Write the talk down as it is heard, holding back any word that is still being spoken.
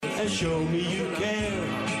and show me you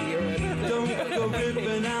care. Don't go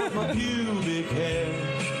ripping out my pubic hair.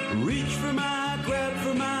 Reach for my, grab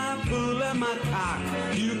for my, pull at my cock.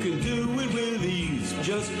 You can do it with ease.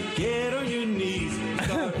 Just get on your knees.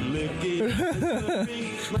 Start licking.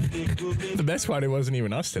 The best part, it wasn't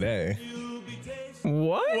even us today.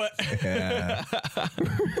 What? Yeah.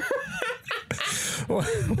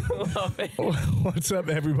 Love it. What's up,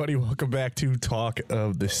 everybody? Welcome back to Talk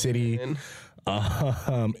of the City.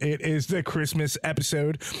 It is the Christmas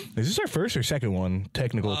episode. Is this our first or second one?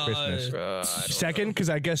 Technical Christmas. Second,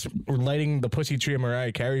 because I guess we're lighting the pussy tree of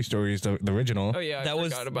Mariah Carey story is the original. Oh yeah, That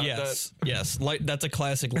was about yes, yes. That's a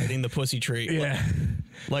classic. Lighting the pussy tree. Yeah.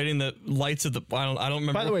 Lighting the lights of the. I don't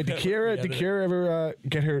remember. By the way, did Kiera ever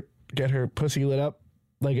get her pussy lit up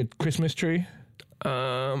like a Christmas tree?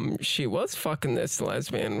 She was fucking this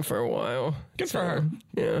lesbian for a while. Good for her.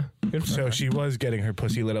 Yeah. So she was getting her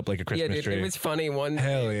pussy lit up like a Christmas Yeah, dude, tree. it was funny.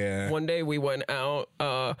 Hell yeah. One day we went out,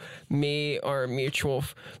 me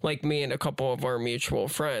and a couple of our mutual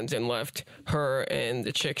friends, and left her and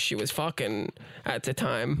the chick she was fucking at the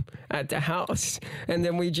time at the house. And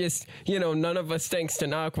then we just, none of us thinks to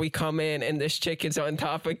knock. We come in and this chick is on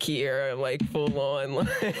top of Kiera, like full on,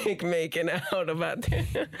 like making out about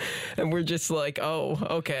that. And we're just like, oh,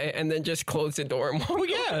 okay. And then just close the door and walk Well,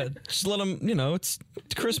 yeah. Just let them. It's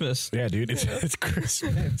Christmas. Yeah, dude, it's Christmas.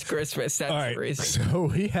 It's Christmas. That's All the right, reason.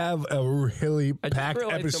 so we have a really I just packed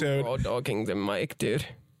realized episode. I'm raw dogging the mic, dude.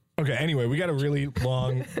 Okay, anyway, we got a really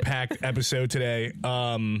long, packed episode today.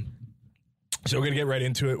 So we're going to get right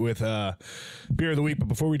into it with Beer of the Week. But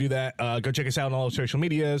before we do that, go check us out on all social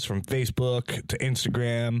medias, from Facebook to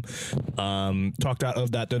Instagram,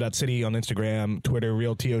 talk.of.city on Instagram, Twitter,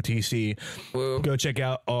 Real TOTC. Woo. Go check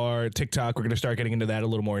out our TikTok. We're going to start getting into that a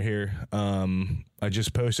little more here. I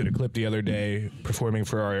just posted a clip the other day performing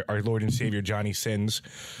for our Lord and Savior, Johnny Sins.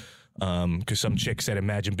 Because some chick said,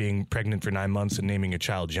 imagine being pregnant for 9 months and naming your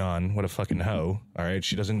child John. What a fucking hoe. All right.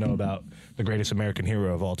 She doesn't know about the greatest American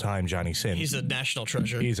hero of all time, Johnny Sins. He's a national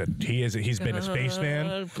treasure. He's been a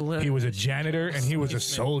spaceman. He was a janitor and he was a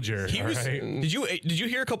soldier. He was. Right? Did you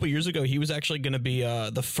hear a couple years ago he was actually going to be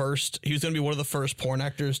the first? He was going to be one of the first porn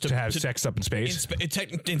actors to have sex up in space.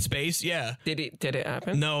 In space, yeah. Did it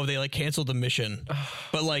happen? No, they canceled the mission.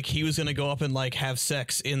 But he was going to go up and have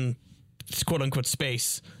sex in quote unquote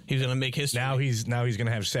space. He was going to make history. Now he's going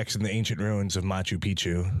to have sex in the ancient ruins of Machu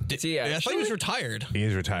Picchu. I thought he was retired. He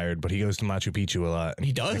is retired, but he goes to Machu Picchu a lot.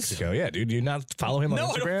 He does? Mexico. Yeah, dude. Do you not follow him on Instagram?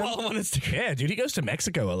 No, I don't follow him on Instagram. Yeah, dude. He goes to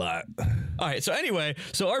Mexico a lot. All right. So anyway,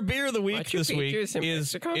 our beer of the week Machu this week Picchu's in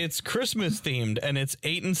is Mexico? it's Christmas themed, and it's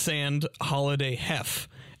 8 and Sand Holiday Hef,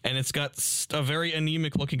 and it's got a very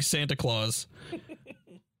anemic looking Santa Claus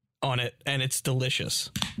on it, and it's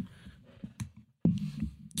delicious.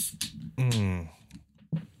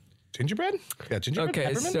 Gingerbread? Yeah, gingerbread. Okay,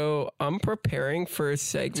 peppermint? so I'm preparing for a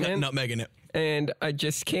It's got segment, nutmeg in it. and I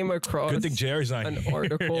just came across Good thing Jerry's not an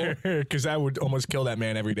article. because I would almost kill that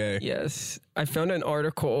man every day. Yes, I found an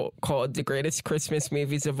article called "The Greatest Christmas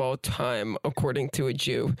Movies of All Time," according to a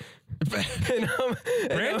Jew.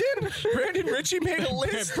 Brandon Ritchie made a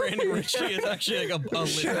list. Brandon Ritchie is actually a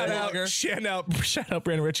blogger. Shout out,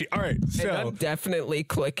 Brandon Ritchie. All right, And so I'm definitely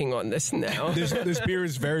clicking on this now. this beer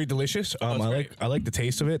is very delicious. I like the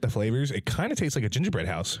taste of it, the flavors. It kind of tastes like a gingerbread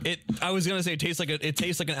house. I was gonna say it tastes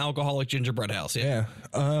like an alcoholic gingerbread house. Yeah,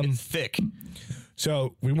 Yeah. it's thick.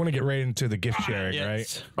 So we want to get right into the gift sharing, Yes.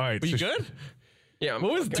 right? All right. Are you so good? Yeah,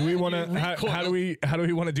 Do we want to? How do we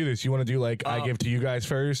want to do this? You want to do I give to you guys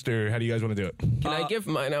first, or how do you guys want to do it? Can I give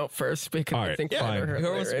mine out first because all I right, think yeah, mine are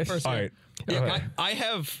whoever wants to go hilarious. first. All right. Yeah, I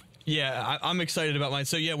have. Yeah, I'm excited about mine.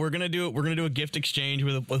 So yeah, we're gonna do a gift exchange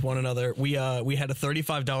with one another. We had a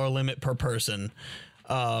 $35 limit per person.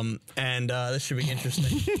 And this should be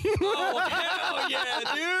interesting. Oh, hell yeah,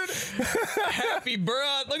 dude. Happy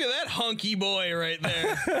birthday. Look at that hunky boy right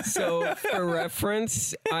there. So for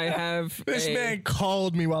reference, I have This man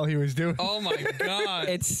called me while he was doing. Oh my God.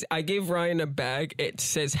 I gave Ryan a bag. It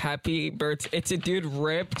says happy birthday. It's a dude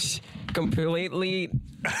ripped completely.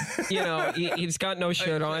 He's got no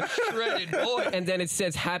shirt on. Shredded boy. And then it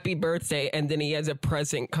says happy birthday, and then he has a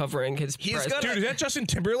present covering his present. Dude, is that Justin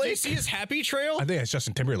Do you Timberlake? see his happy trail? I think that's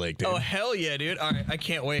Justin Timberlake, dude. Oh, hell yeah, dude. All right, I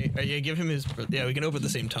can't wait. Yeah, give him his. Yeah, we can open at the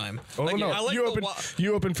same time. Oh, no. I like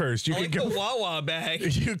You open first. You I can like go. the Wawa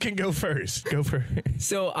bag. You can go first. Go first.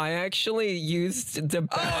 So I actually used the Oh,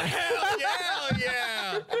 bag. hell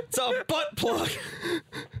yeah. It's a butt plug.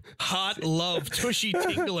 Hot love, tushy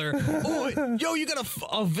tingler. Oh, yo, you got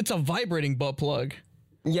it's a vibrating butt plug.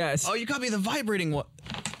 Yes. Oh, you got me the vibrating one.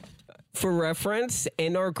 For reference,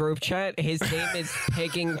 in our group chat, his name is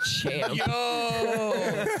Pegging Champ.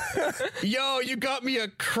 Yo, you got me a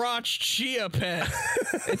crotch chia pet.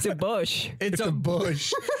 It's a bush. It's a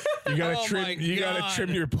bush. You gotta Oh trim. my You gotta God.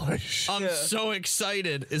 trim your bush. I'm so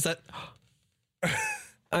excited. Is that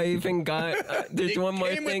I even got, there's It one more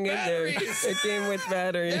came with thing in there. batteries. It came with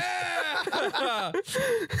batteries.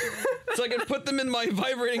 so I can put them in my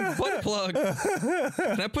vibrating butt plug?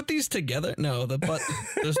 Can I put these together? No, the butt.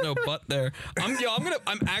 There's no butt there. I'm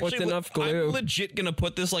actually enough glue? I'm legit gonna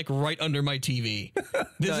put this like right under my TV.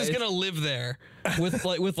 This is Nice. gonna live there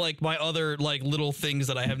with my other like little things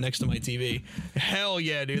that I have next to my TV. Hell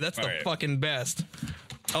yeah, dude, that's the right. fucking best.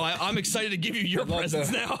 Oh, I'm excited to give you your love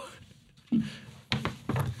presents that. now.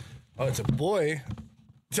 Oh, it's a boy.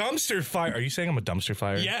 Dumpster fire. Are you saying I'm a dumpster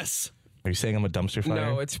fire? Yes. Are you saying I'm a dumpster fire?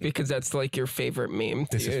 No, it's because that's like your favorite meme.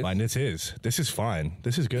 This is dude. fine. This is fine.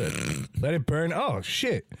 This is good. Let it burn. Oh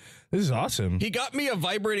shit. This is awesome. He got me a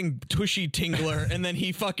vibrating tushy tingler, and then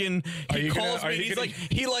he fucking calls me. He's like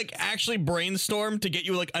he actually brainstormed to get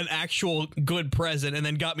you like an actual good present, and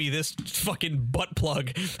then got me this fucking butt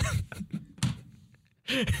plug.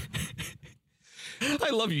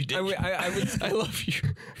 I love you, Dick. I love you.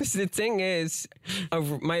 The thing is,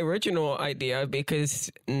 my original idea,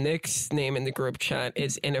 because Nick's name in the group chat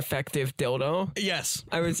is Ineffective Dildo, Yes.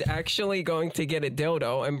 I was actually going to get a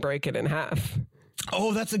dildo and break it in half.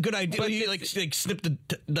 Oh, that's a good idea. But You like snip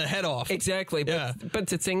the head off. Exactly. But, Yeah. but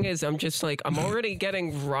the thing is, I'm just like, I'm already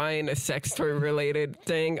getting Ryan a sex toy related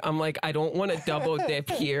thing. I'm like, I don't want to double dip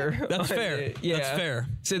here. That's on fair. it. That's fair.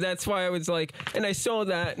 So that's why I was like, and I saw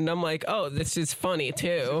that and I'm like, oh, this is funny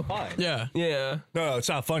too. Yeah. Yeah. No, it's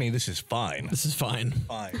not funny. This is fine. This is fine.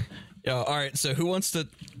 Fine. Yeah. All right. So who wants to?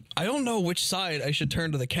 I don't know which side I should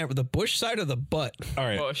turn to the camera. The bush side or the butt? All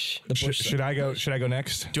right. Bush. The bush side. Should I go? Should I go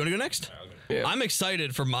next? Do you want to go next? Yeah. I'm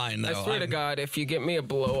excited for mine though. I swear to God, if you get me a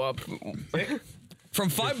blow up. From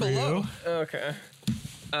Five for Below. you. Okay.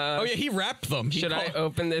 Oh yeah, he wrapped them. Should I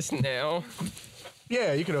open this now?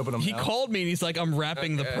 Yeah, you can open them. He called me and he's like, "I'm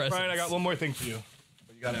wrapping the Okay. presents." Brian, I got one more thing for you.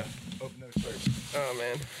 But you gotta open those first. Oh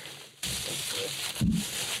man.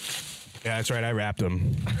 Yeah, that's right. I wrapped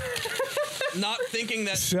them. Not thinking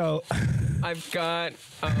that. So I've got,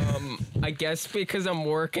 I guess because I'm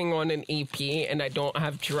working on an EP and I don't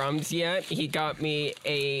have drums yet, he got me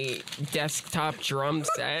a desktop drum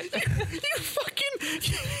set. You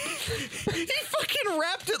fucking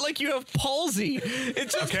wrapped it like you have palsy.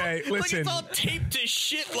 It's just Okay, like listen. it's all taped to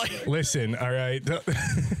shit. Like listen, all right.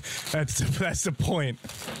 That's the point.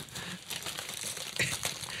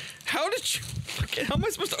 how did you? Fucking, how am I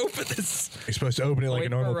supposed to open this? You're supposed to open it like Wait a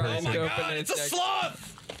normal for Ryan person. to Oh my open god, it it's a next. sloth.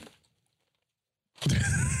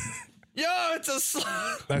 Yo, it's a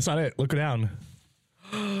sloth. That's not it. Look down.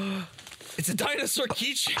 It's a dinosaur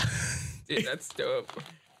keychain. Dude, that's dope.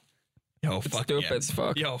 Yo, fuck dope yeah. as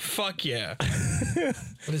fuck. Yo, fuck yeah.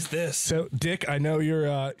 What is this? So, Dick, I know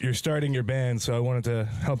you're starting your band, so I wanted to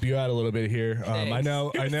help you out a little bit here. I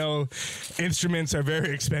Thanks. know, instruments are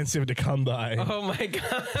very expensive to come by. Oh my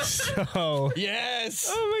God. So Yes.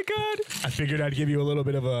 Oh my God. I figured I'd give you a little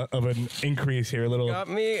bit of an increase here, a little. Got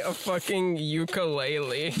me a fucking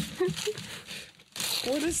ukulele.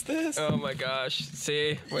 What is this? Oh my gosh.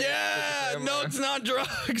 See? Wait, Yeah, put the no, camera. it's not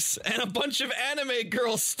drugs, and a bunch of anime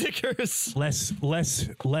girl stickers.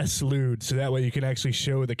 Less lewd, so that way you can actually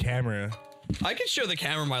show the camera. I can show the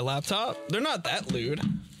camera my laptop. They're not that lewd.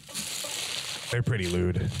 They're pretty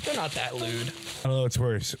lewd. They're not that lewd. I don't know what's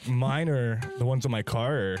worse. Mine or the ones on my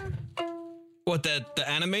car, or What, the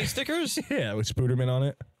anime stickers? yeah, with Spooderman on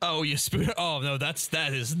it. Oh, you spoon. Oh no, that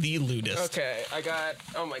is the lewdest. Okay, I got,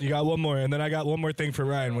 oh my You God. got one more, and then I got one more thing for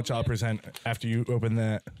Ryan, which I'll present after you open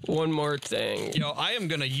that. One more thing. Yo, I am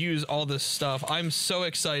gonna use all this stuff. I'm so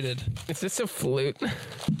excited. Is this a flute?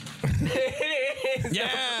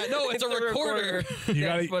 Yeah, no, it's a recorder. You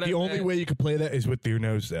That's got what the I only meant. way you can play that is with your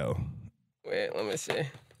nose, though. Wait, let me see.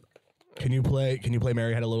 Can you play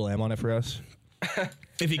Mary Had a Little Lamb on it for us?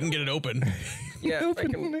 If you can get it open. Yeah, if I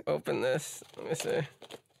can open this. Let me see.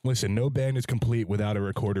 Listen, no band is complete without a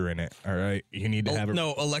recorder in it. All right, you need to have a.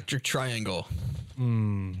 No, electric triangle.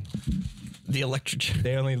 The electric.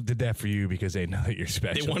 They only did that for you because they know that you're They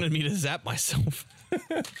special. wanted me to zap myself.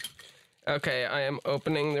 Okay, I am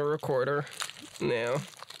opening the recorder now.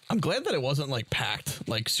 I'm glad that it wasn't like packed,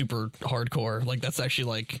 like super hardcore. Like that's actually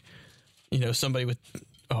like, somebody with.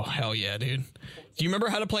 Oh hell yeah, dude! Do you remember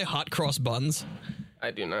how to play hot cross buns? I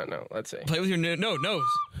do not know. Let's see. Play with your nose.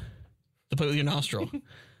 To play with your nostril.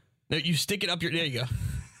 No, you stick it up your. There you go.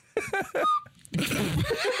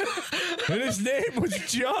 And his name was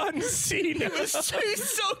John Cena. He's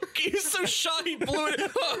so shy he blew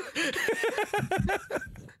it.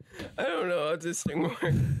 I don't know how this thing works.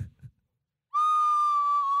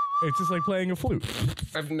 It's just like playing a flute.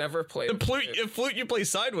 I've never played A flute you play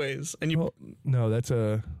sideways, and you. Well, no, that's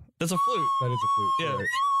a That's a flute. that is a flute. Yeah. Right.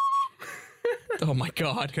 Oh my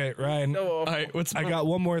god. Okay, Ryan. No. All right, I got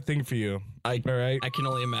one more thing for you. All right. I can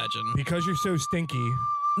only imagine. Because you're so stinky,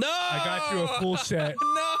 No. I got you a full set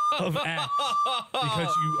No. of apps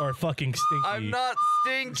because you are fucking stinky. I'm not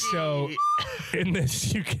stinky. So in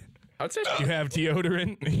this, you I'd say have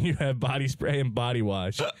deodorant, you have body spray, and body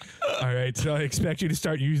wash. All right, so I expect you to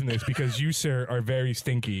start using this because you, sir, are very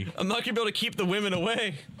stinky. I'm not gonna be able to keep the women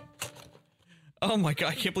away. Oh my god!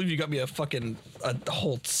 I can't believe you got me a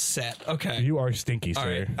whole set. Okay. You are stinky, All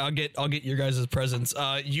sir. right. I'll get your guys' presents.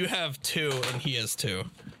 You have 2 and he has 2.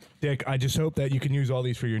 Dick, I just hope that you can use all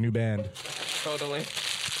these for your new band. totally.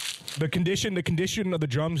 The condition of the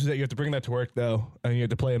drums is that you have to bring that to work, though, and you have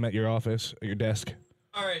to play them at your office, at your desk.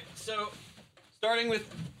 All right. So starting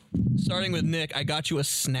with Nick, I got you a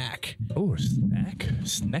snack. Oh, snack?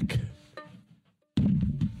 Snack?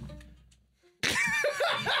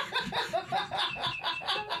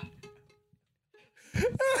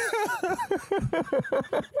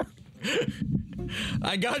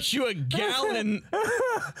 I got you a gallon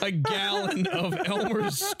of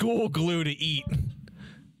Elmer's school glue to eat.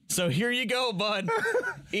 So here you go, bud.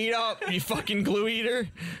 Eat up, you fucking glue eater.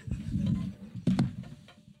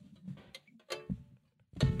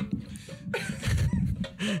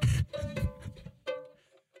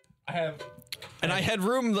 And I had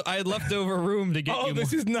leftover room to get you. Oh,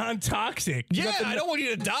 this is non-toxic. Yeah, I don't want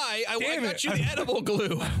you to die. I got you the edible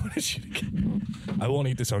glue. I won't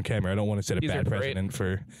eat this on camera. I don't want to set a These are bad great. precedent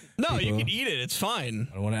for. No, you people. can eat it. It's fine.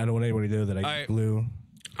 I don't want anybody to know that I right. eat glue.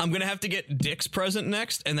 I'm gonna have to get Dick's present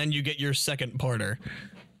next, and then you get your second parter.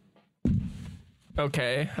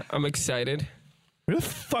 Okay, I'm excited. Where the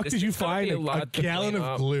fuck This did you is gonna find be a a lot to gallon clean of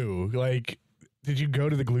up. glue? Like, did you go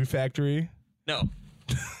to the glue factory? No.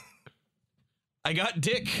 I got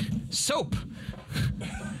Dick soap.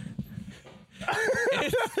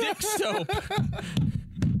 It's Dick soap.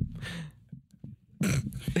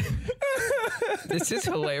 This is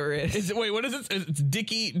hilarious. Wait, what is it? It's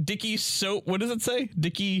Dicky soap. What does it say?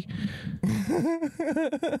 Dicky.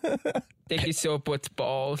 Dicky soap with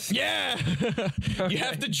balls. Yeah. You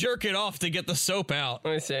have to jerk it off to get the soap out.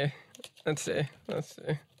 Let me see. Let's see.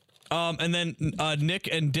 And then Nick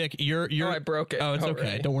and Dick, you're. Oh, I broke it. Oh, it's okay.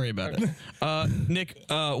 Already. Don't worry about it. Nick,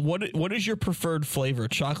 what is your preferred flavor?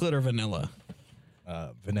 Chocolate or vanilla?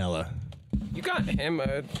 Vanilla. You got him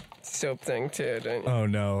a soap thing too, didn't you? Oh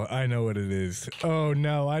no, I know what it is. Oh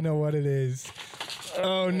no, I know what it is.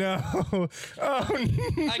 Oh no. Oh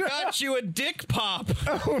no. I got you a Dick Pop.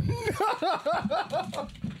 Oh no.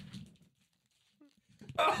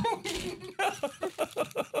 Oh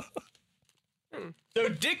no. So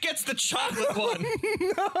Dick gets the chocolate one.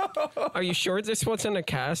 Are you sure this wasn't a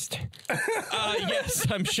cast? Yes,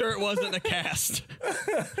 I'm sure it wasn't a cast.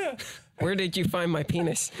 Where did you find my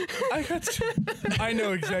penis? I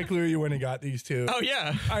know exactly where you went and got these two. Oh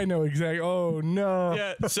yeah. I know exactly. Oh no.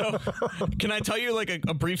 Yeah, so can I tell you like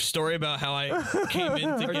a brief story about how I came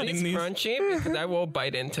into Are getting these these? crunchy? Because I will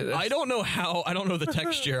bite into this. I don't know the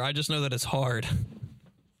texture. I just know that it's hard.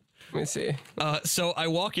 Let me see. So I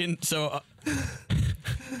walk in. So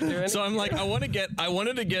I'm like, I wanted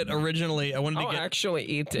to get originally. I'll actually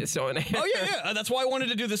eat this on air. Oh yeah. That's why I wanted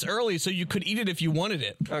to do this early so you could eat it if you wanted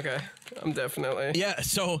it. Okay, I'm definitely. Yeah.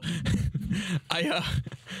 So I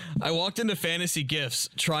walked into Fantasy Gifts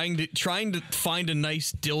trying to find a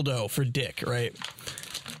nice dildo for Dick, right?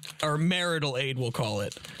 Or marital aid, we'll call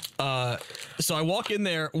it. So I walk in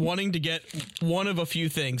there wanting to get one of a few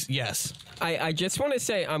things. Yes. I just want to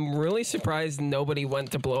say I'm really surprised nobody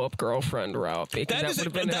went to blow up girlfriend route because that would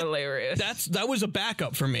have been hilarious. That was a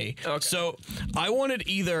backup for me. Okay. So I wanted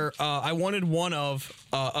one of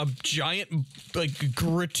a giant like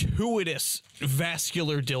gratuitous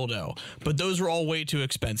vascular dildo, but those were all way too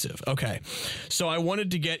expensive. Okay, so I wanted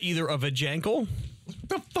to get either a vajankle. What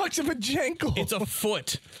the fuck's a vajankle? It's a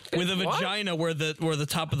foot with a what? vagina where the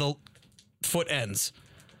top of the foot ends.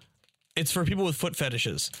 It's for people with foot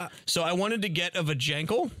fetishes. So I wanted to get a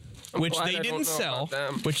vajankle, which glad they I didn't don't know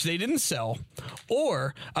about sell.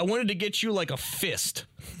 Or I wanted to get you like a fist.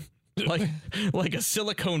 like a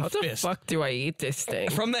silicone How the fist. fuck do I eat this thing?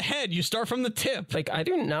 From the head, you start from the tip. Like, I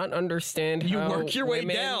do not understand You how work your way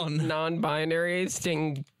women, down. non-binaries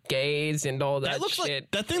and gays and all that That looks shit.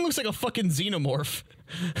 like that thing looks like a fucking xenomorph.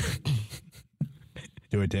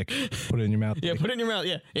 Do it, Dick. Put it in your mouth. Yeah, put it in your mouth.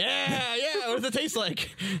 Yeah. What does it taste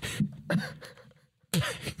like?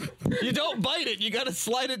 You don't bite it. You got to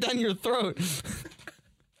slide it down your throat.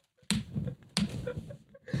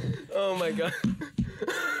 Oh my god.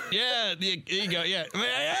 Yeah, there you go. Yeah.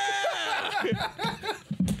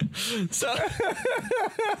 So,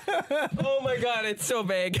 Oh my god, it's so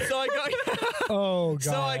big. so I go. Oh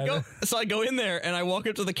god. So I go in there and I walk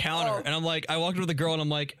up to the counter and I'm like, I walk up to the girl and I'm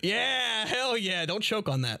like, yeah, hell yeah, don't choke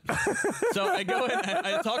on that. So I go in,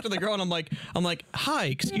 I talk to the girl and I'm like, hi,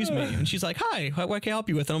 excuse me, and she's like, hi, what can I help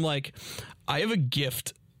you with? And I'm like, I have a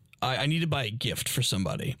gift. I need to buy a gift for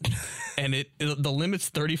somebody, and the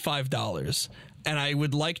limit's $35, and I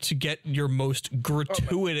would like to get your most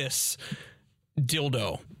gratuitous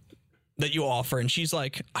dildo that you offer. And she's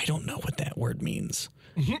like, I don't know what that word means.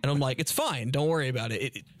 And I'm like, it's fine, don't worry about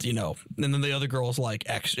it. And then the other girl's like,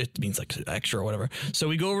 extra, it means like extra or whatever. So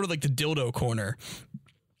we go over to like the dildo corner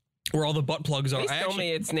where all the butt plugs are. Please tell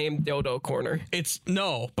me it's named Dildo Corner.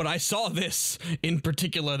 But I saw this in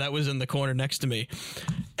particular that was in the corner next to me.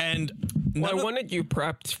 And I wanted you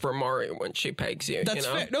prepped for Mari when she pegs you. that's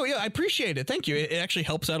you know? fair. No, yeah, I appreciate it. Thank you. It actually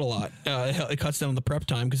helps out a lot. It cuts down the prep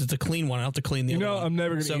time because it's a clean one. I don't have to clean the other one. I'm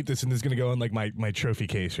never gonna eat this, and this is gonna go in like my trophy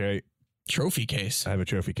case, right? Trophy case. I have a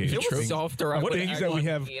trophy case. It was softer. I Of would things that we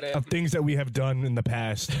have eat it. of things that we have done in the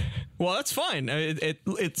past. Well, that's fine.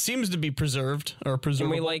 It seems to be preserved or Can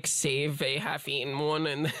preservable. we like save a half-eaten one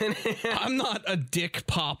and then? I'm not a dick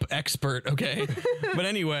pop expert, okay? But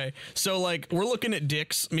anyway, so like we're looking at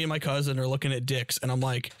dicks. Me and my cousin are looking at dicks, and I'm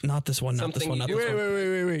like, not this one, not this Something one, not you this do.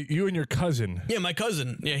 one. Wait. You and your cousin. Yeah, my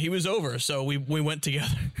cousin. Yeah, he was over, so we went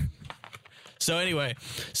together. So anyway,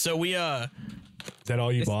 so we Is that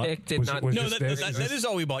all you This bought? dick did not- No, this that is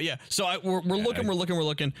all we bought. Yeah. So we're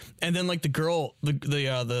looking, and then like the girl,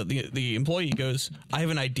 the employee goes, I have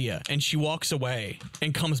an idea, and she walks away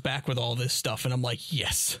and comes back with all this stuff, and I'm like,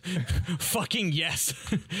 yes, fucking yes.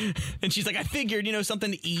 And she's like, I figured,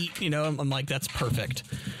 something to eat, I'm like, that's perfect.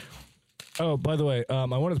 Oh, by the way, I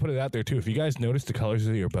wanted to put it out there too. If you guys noticed the colors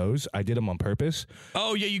of your bows, I did them on purpose.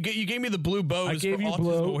 Oh yeah, you gave me the blue bows. I gave for you autism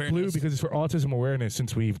blue awareness. because it's for autism awareness.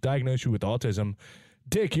 Since we've diagnosed you with autism,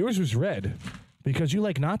 Dick, yours was red because you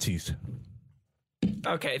like Nazis.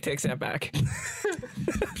 Okay, takes that back.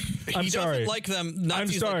 I'm He sorry. doesn't like them.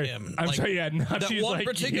 Nazis I'm sorry. Like him. I'm Like, sorry. Yeah, that Nazis one like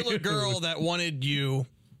particular you. girl that wanted you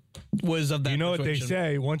was of that. You know what they persuasion.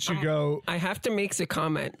 say? Once you go, I have to make a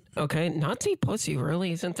comment. Okay, Nazi pussy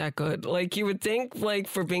really isn't that good. Like you would think, like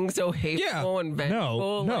for being so hateful and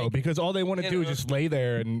vengeful. no, like, because all they want to you do is know. just lay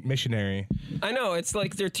there and missionary. I know it's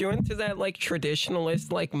like they're too into that like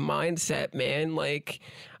traditionalist like mindset, man. Like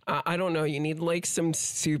I don't know. You need like some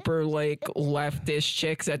super like leftist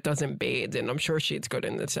chicks that doesn't bathe, and I'm sure she's good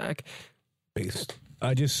in the sack.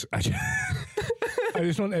 I just I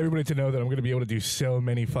just want everybody to know that I'm going to be able to do so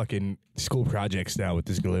many fucking school projects now with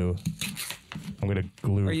this glue. I'm going to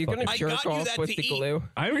glue. Are you gonna I jerk got you off that with to the eat. glue?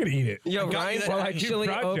 I'm going to eat it. Yo, got you Ryan's that- While I do actually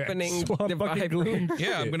projects, opening while I'm the fucking gluing vibrator.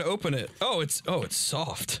 Yeah, I'm shit. gonna open it. Oh, it's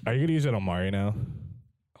soft. Are you going to use it on Mario now?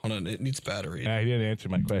 Hold on, it needs battery. I didn't answer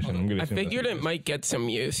my question. I'm gonna I assume figured that's it might get some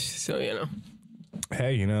use, so you know.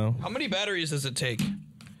 Hey, How many batteries does it take?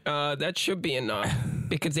 That should be enough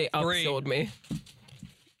because they upsold me,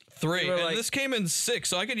 3. were And like- this came in 6,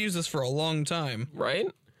 so I could use this for a long time. right?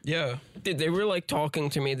 Yeah. Dude, they were like talking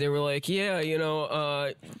to me. They were like, "Yeah,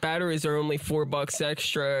 batteries are only $4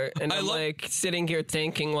 extra," and I I'm love- like sitting here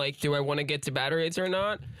thinking, like, "Do I want to get to batteries or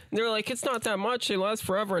not?" And they're like, "It's not that much. They last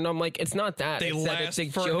forever," and I'm like, "It's not that. They it's that last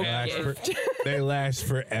it's a forever. joke gift." They last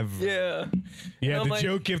forever. Yeah. Yeah, I'm the like-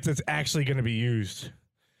 joke gift that's actually going to be used.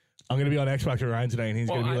 I'm going to be on Xbox with Ryan tonight, and he's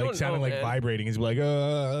Well, going to I be like don't sounding know, like man. vibrating. He's like,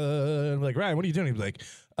 I'm like, Ryan, what are you doing? He's like,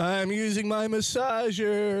 I'm using my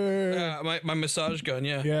massager. My massage gun,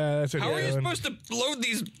 yeah. Yeah, that's what How you're are you doing. supposed to load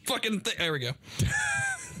these fucking things? There we go.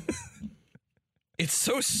 It's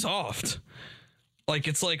so soft. Like,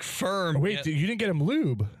 it's like firm. Wait, Yeah. dude, you didn't get him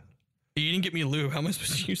lube. You didn't get me lube. How am I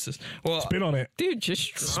supposed to use this? Well, Spit on it. Dude, just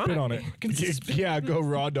try. Spit on it. Yeah, go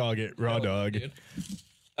raw dog it. Raw dog. dude.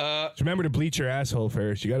 Just remember to bleach your asshole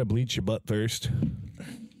first. You got to bleach your butt first.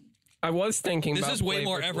 I was thinking This about is way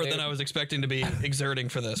more flavored effort than glue. I was expecting to be exerting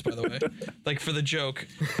for this, by the way. Like, for the joke.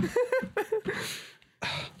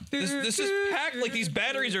 This is packed. Like, these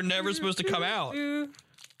batteries are never supposed to come out.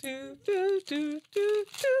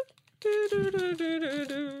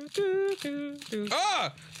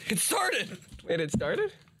 Ah! It started! Wait, it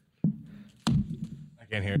started? I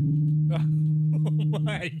can't hear. Oh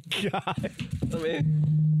my god. Let me.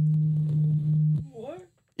 What?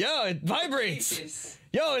 Yo, it vibrates!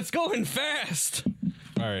 Yo, it's going fast!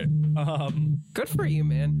 All right. Good for you,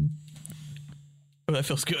 man. Oh, that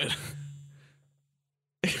feels good.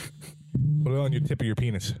 Put it on your tip of your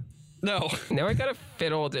penis. No. Now I gotta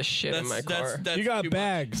fit all this shit in my car. That's You got too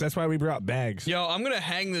bags. That's why we brought bags. Yo, I'm gonna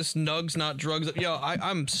hang this Nugs Not Drugs. Yo,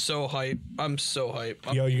 I'm so hype. I'm so hype.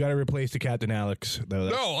 Yo, you got to replace the Captain Alex. Though.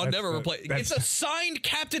 No, I'll never replace. It's a signed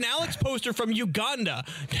Captain Alex poster from Uganda.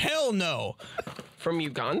 Hell no. From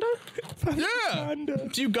Uganda? Yeah, Uganda.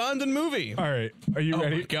 it's a Ugandan movie. All right, are you Oh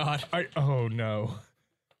ready? my god. Oh no.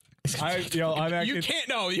 I'm actually. You can't.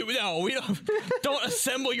 No, we don't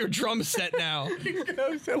assemble your drum set now.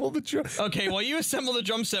 assemble the drum. Okay, while you assemble the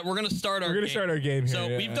drum set, we're gonna start our. We're gonna game. start our game here. So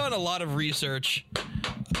yeah. we've done a lot of research.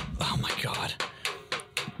 Oh my god.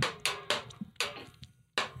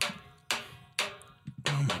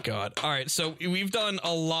 Oh my god. All right, so we've done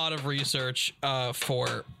a lot of research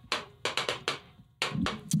for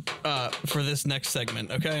this next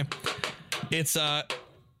segment. Okay, it's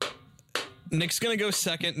Nick's gonna go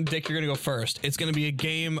second, and Dick, you're gonna go first. It's gonna be a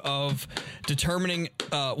game of determining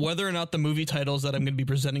whether or not the movie titles that I'm gonna be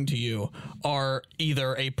presenting to you are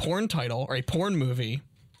either a porn title or a porn movie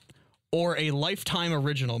or a Lifetime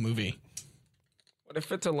original movie. What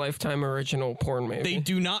if it's a Lifetime original porn movie? They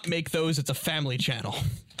do not make those. It's a family channel.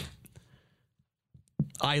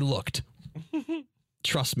 I looked.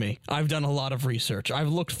 Trust me, I've done a lot of research. I've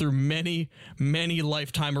looked through many, many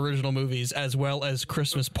Lifetime original movies as well as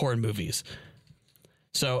Christmas porn movies.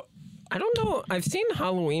 So I don't know. I've seen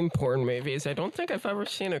Halloween porn movies. I don't think I've ever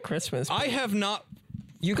seen a Christmas. I have not.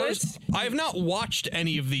 You guys, I have not watched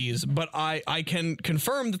any of these, but I can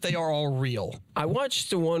confirm that they are all real. I watched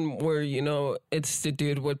the one where, you know, it's the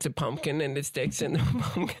dude with the pumpkin and the sticks in the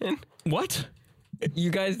pumpkin. What?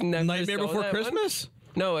 You guys never Nightmare saw Before that one? Christmas?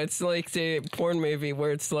 No, it's like the porn movie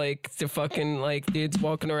where it's like the fucking like dude's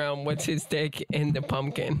walking around with his dick in the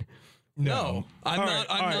pumpkin. No, I'm All not. right,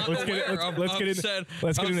 I'm all right, not let's aware. get it. Let's get into said,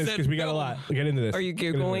 let's get into this because we got a lot. We get into this. Are you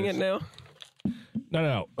Get into Googling this. it now?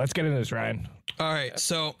 No. Let's get into this, Ryan. All right,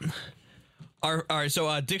 so, all right,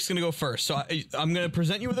 so Dick's gonna go first. So I'm gonna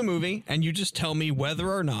present you with a movie, and you just tell me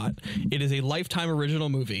whether or not it is a Lifetime original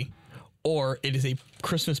movie or it is a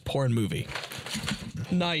Christmas porn movie.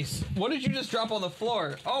 Nice. What did you just drop on the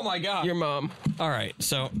floor? Oh my god. Your mom. All right,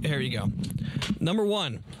 so here you go. Number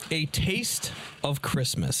 1, A Taste of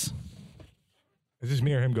Christmas. Is this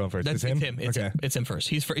me or him going first? That's it's him. him. It's okay. him. It's him first.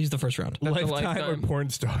 He's the first round. That's a Lifetime or Lifetime. porn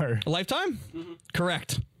star? A Lifetime?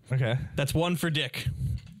 Correct. Okay. That's 1 for Dick.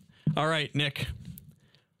 All right, Nick.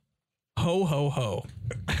 Ho ho ho.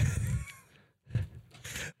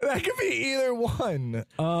 That could be either one.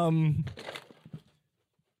 Can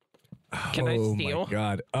I Oh steal? my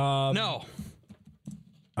god. No.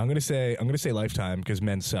 I'm gonna say Lifetime because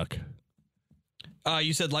men suck.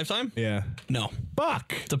 You said Lifetime? Yeah. No.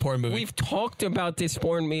 Fuck. It's a porn movie. We've talked about this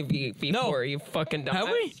porn movie before, you fucking dumbass. Have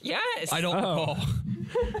we? Yes. I don't recall.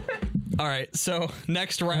 All right, so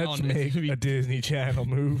next Let's round. make a Disney Channel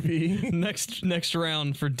movie. Next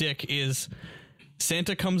round for Dick is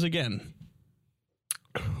Santa Comes Again.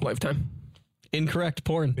 Lifetime. Incorrect.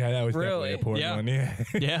 Porn. Yeah, that was Really? definitely a porn Yeah. one. Yeah.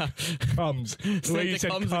 Yeah. Comes. The way you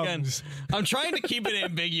said Comes Again. comes. I'm trying to keep it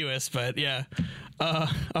ambiguous, but yeah. All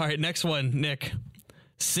right, next one, Nick.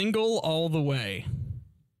 Single All the Way.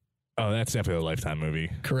 Oh, that's definitely a Lifetime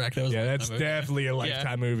movie. Correct. That was Yeah, a that's Lifetime movie. definitely a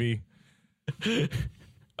Lifetime movie.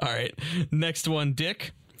 All right. Next one,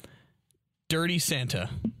 Dick. Dirty Santa.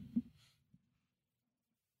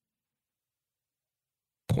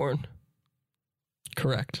 Porn.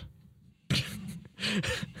 Correct.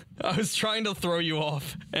 I was trying to throw you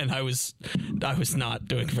off, and I was not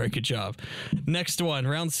doing a very good job. Next one,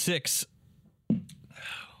 round 6.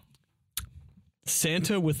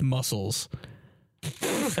 Santa with muscles.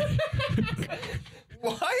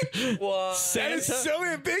 What? What? That is so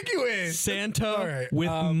ambiguous. Santa All right, with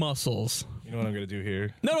muscles. You know what I'm gonna do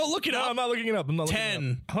here? No, look it No, up. I'm not looking it up. I'm not looking 10.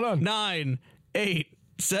 it up. Hold on. 9, 8,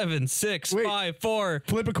 7, 6, Wait. 5, 4,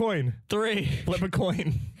 Flip a coin. 3. Flip a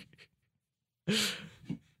coin.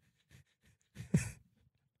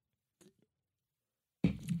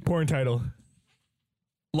 Porn title.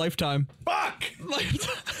 Lifetime. Fuck!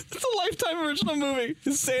 It's a Lifetime original movie.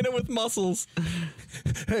 Santa with muscles.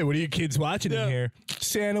 Hey, what are you kids watching Yeah. in here?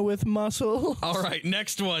 Santa with muscle. All right,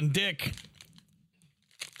 next one, Dick.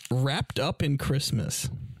 Wrapped Up in Christmas.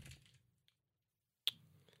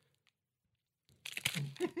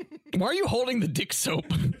 Why are you holding the dick soap?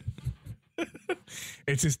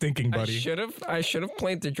 It's his thinking, buddy. I should have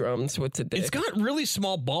played the drums with the dick. It's got really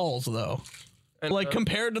small balls, though. And, Like,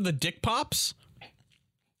 compared to the dick pops,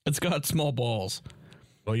 it's got small balls.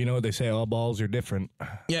 Well, you know what they say, all balls are different.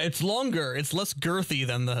 Yeah, it's longer. It's less girthy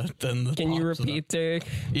than the Can you pops, though. repeat, Dick?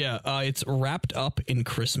 Yeah, it's Wrapped Up in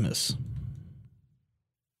Christmas.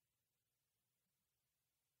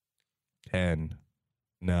 10,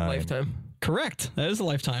 9. Lifetime. Correct. That is a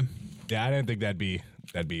Lifetime. Yeah, I didn't think that'd be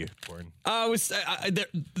important.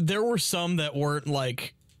 There were some that weren't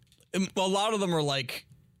like. A lot of them are like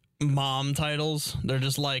mom titles. They're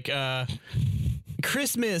just like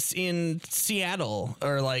Christmas in Seattle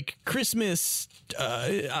or like Christmas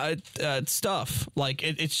stuff. Like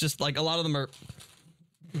it's just like a lot of them are.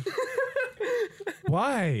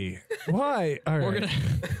 Why? All right.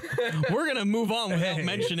 We're gonna move on without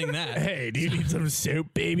mentioning that. Hey, do you need some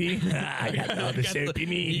soap, baby? I got all the soap you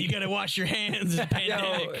need. You gotta wash your hands. It's a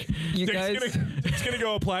pandemic. You guys. It's gonna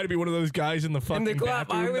go apply to be one of those guys in the fucking In the club,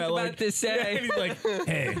 bathroom I was that, about like, to say. Yeah, he's like,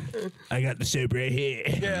 hey, I got the soap right here.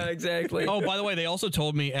 Yeah, exactly. Oh, by the way, they also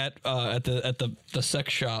told me at the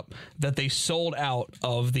sex shop that they sold out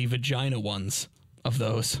of the vagina ones of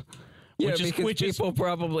those. yeah, because people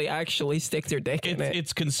probably actually stick their dick in it.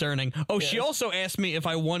 It's concerning. Oh, she also asked me if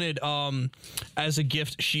I wanted, as a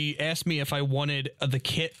gift, she asked me if I wanted the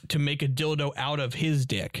kit to make a dildo out of his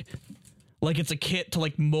dick. Like it's a kit to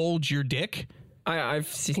like mold your dick. I've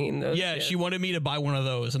seen those. Yeah, she wanted me to buy one of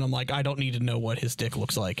those, and I'm like, I don't need to know what his dick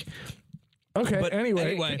looks like. Okay. But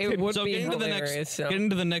anyway, it would so be get into the hilarious. next So. get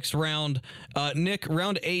into the next round. Nick,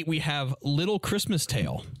 round 8, we have Little Christmas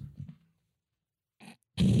Tale.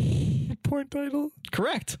 porn title.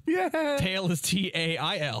 Correct. Yeah. Tail is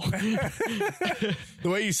Tail. The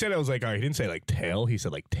way you said it, I was like, all right, he didn't say like tail. He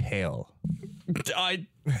said like tail.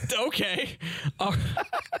 Okay.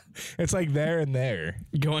 It's like there and there.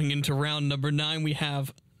 Going into round number 9, we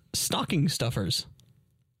have Stocking Stuffers.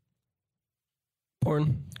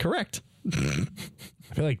 Porn. Correct. I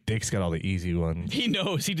feel like Dick's got all the easy ones. He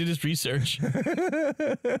knows. He did his research.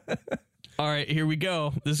 All right, here we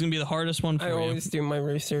go. This is going to be the hardest one for I you. always do my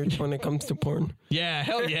research when it comes to porn. Yeah,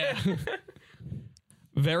 hell yeah.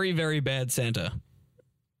 Very, very Bad Santa.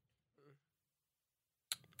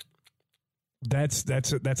 That's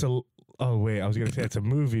a. Oh wait, I was gonna say it's a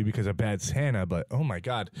movie because of Bad Santa, but oh my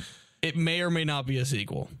god, It may or may not be a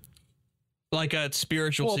sequel. Like a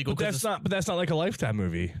spiritual sequel. But that's not like a Lifetime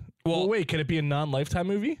movie. Well, Well, wait, can it be a non-Lifetime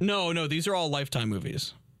movie? No, these are all Lifetime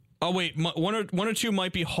movies. Oh wait, one or two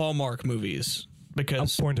might be Hallmark movies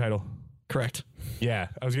because Porn title. correct. Yeah,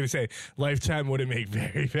 I was gonna say Lifetime wouldn't make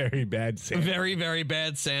very, very Bad Santa. Very, very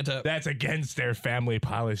Bad Santa. That's against their family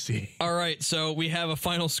policy. All right, so we have a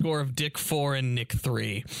final score of Dick 4 and Nick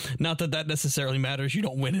 3. Not that necessarily matters. You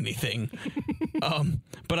don't win anything.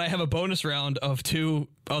 But I have a bonus round of 2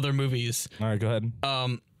 other movies. All right, go ahead.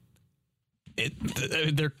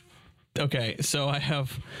 They're okay. So I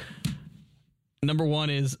have number 1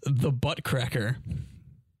 is The Butt Cracker.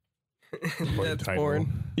 That's title.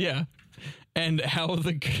 porn. Yeah, and how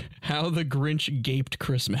the Grinch Gaped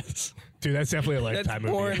Christmas. Dude, that's definitely a That's Lifetime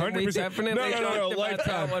movie. porn. We 100%. definitely no, talked about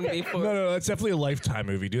Lifetime. that one before. No, that's definitely a Lifetime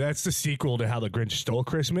movie, dude. That's the sequel to How the Grinch Stole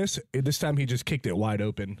Christmas. This time he just kicked it wide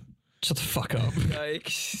open. Shut the fuck up.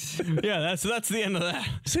 Yikes. Yeah, that's the end of that.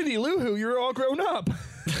 Cindy Lou Who, you're all grown up.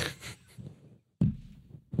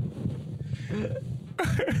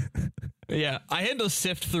 Yeah, I had to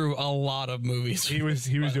sift through a lot of movies. He was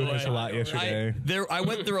doing this a lot yesterday. I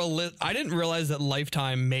went through a list. I didn't realize that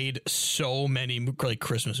Lifetime made so many like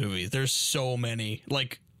Christmas movies. There's so many,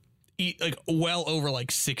 like well over like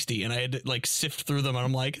 60, and I had to like sift through them. And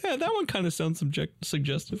I'm like, that one kind of sounds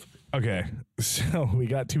suggestive. Okay, so we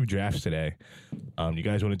got 2 drafts today. You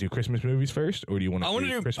guys want to do Christmas movies first, or do you want to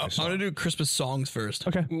do Christmas? I want to do Christmas songs first.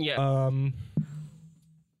 Okay. Yeah.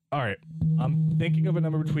 All right. I'm thinking of a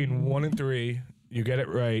number between 1 and 3. You get it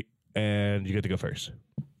right, and you get to go first.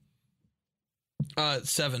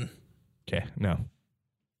 7. Okay. No.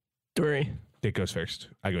 3. Dick goes first.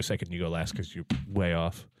 I go second. You go last because you're way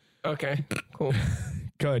off. Okay. Cool.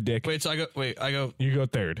 Go ahead, Dick. Wait, so I go You go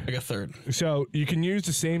third. I go third. So you can use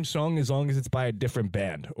the same song as long as it's by a different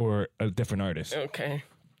band or a different artist. Okay.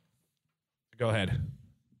 Go ahead.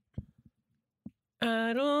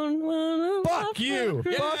 I don't wanna. Fuck you.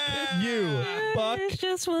 Fuck you. Fuck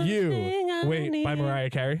just one you. thing I Wait, by need. Mariah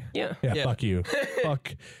Carey? Yeah. Yeah, fuck you.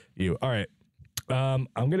 Fuck you. All right. I'm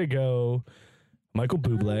going to go Michael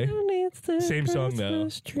Bublé. Same song, though.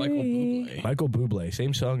 Michael Bublé. Michael Bublé.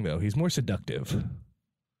 Same song, though. He's more seductive.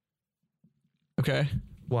 Okay.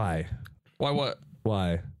 Why? Why what?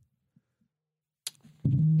 Why?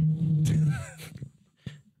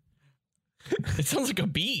 It sounds like a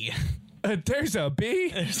bee. There's a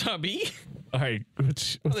bee. It's not a bee. All right.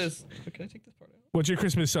 What's Can I take this part out? what's your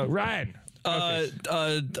Christmas song? Ryan.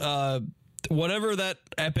 Whatever that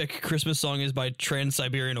epic Christmas song is by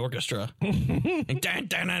Trans-Siberian Orchestra. That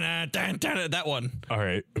one. All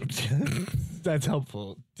right. That's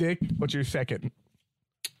helpful. Dick, what's your second?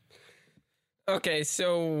 Okay,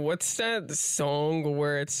 so what's that song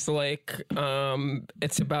where it's like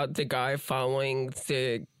it's about the guy following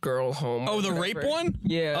the girl home? Oh, or the rape whatever? one?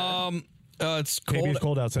 Yeah. It's cold. Maybe It's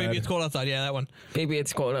Cold Outside. Maybe It's Cold Outside. Yeah, that one. Maybe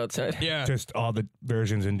It's Cold Outside. Yeah. Just all the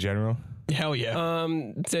versions in general. Hell yeah.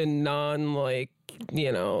 The non like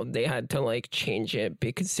they had to like change it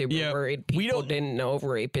because they were Yeah, worried we people don't- didn't know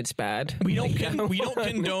rape is bad. we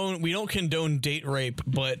don't condone date rape,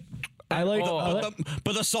 but I like. Oh. I like-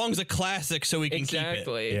 but the song's a classic, so we can keep it.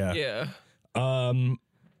 Exactly. Yeah. Yeah.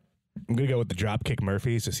 I'm gonna go with the Dropkick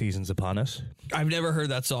Murphys. The season's upon us. I've never heard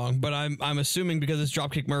that song, but I'm assuming because it's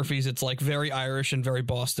Dropkick Murphys, it's like very Irish and very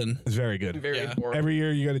Boston. It's very good. Very Yeah. boring. Every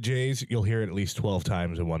year you go to Jay's, you'll hear it at least 12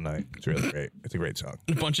 times in one night. It's really great. It's a great song.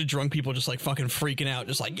 A bunch of drunk people just like fucking freaking out,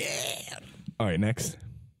 just like yeah. All right, next.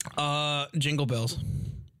 Jingle Bells.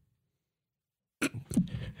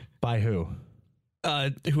 By who?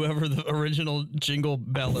 Whoever the original Jingle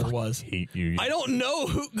Beller was. Hate you. I don't know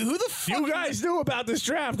who the fuck. You guys knew about this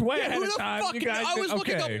draft way Yeah, ahead who of the time. fuck? You guys I was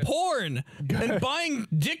looking okay. up porn and buying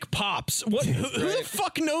dick pops. What? Who the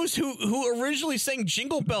fuck knows who originally sang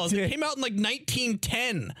Jingle Bells? It Dick. came out in like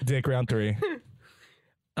 1910. Dick, round 3.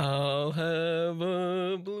 I'll have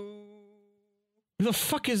a blue Who the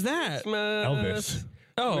fuck is that? Elvis.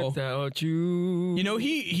 Oh, without you. you know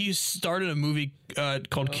he started a movie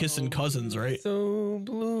called Kissin' Cousins, right? So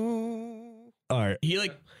blue. All right. He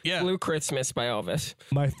like yeah. Blue Christmas by Elvis.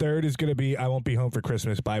 My third is going to be I Won't Be Home for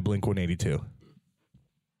Christmas by Blink 182.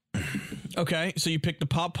 Okay, so you picked the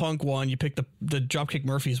pop punk one. You picked the Dropkick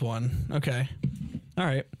Murphys one. Okay, all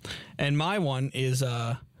right. And my one is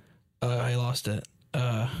I lost it.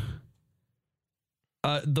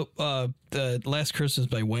 The Last Christmas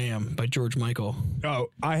by Wham by George Michael. Oh,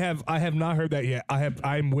 I have not heard that yet.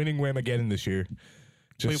 I'm winning Whamageddon this year.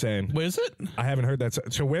 Just saying. What is it? I haven't heard that.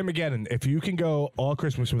 So Whamageddon, if you can go all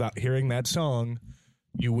Christmas without hearing that song,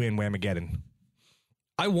 you win Whamageddon.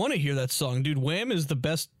 I want to hear that song, dude. Wham is the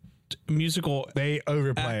best musical. They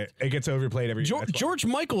overplay it. It gets overplayed every year. That's why George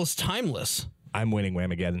Michael is timeless. I'm winning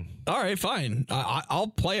Whamageddon. All right, fine. I'll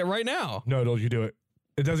play it right now. No, don't you do it.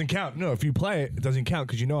 It doesn't count. No, if you play it, it doesn't count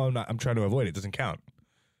because you know I'm trying to avoid it. It doesn't count.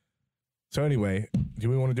 So anyway,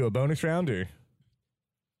 do we want to do a bonus round or?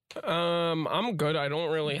 I'm good. I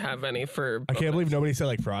don't really have any for. I can't believe nobody said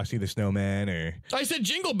like Frosty the Snowman or I said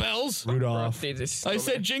Jingle Bells. Rudolph. I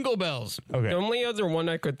said Jingle Bells. Okay. The only other one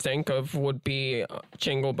I could think of would be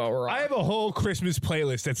Jingle Bell Rock. I have a whole Christmas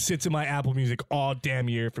playlist that sits in my Apple Music all damn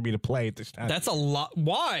year for me to play at this time. That's a lot.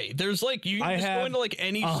 Why? There's like you I can just go have into like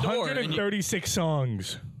any store. And 136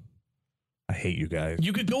 songs. I hate you guys.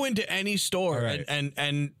 you could go into any store All right.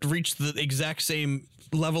 and reach the exact same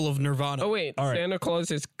level of Nirvana. Oh wait, All right. Santa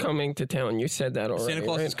Claus is coming to town. You said that already. Santa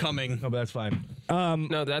Claus right? is coming. No, but that's fine.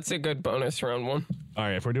 No, that's a good bonus round one. All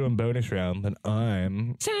right, if we're doing bonus round, then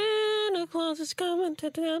I'm Santa Claus is coming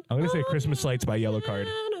to town. gonna say Christmas Lights by Yellow Card.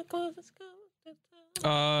 Santa Claus is coming to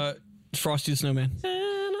town. Frosty the Snowman.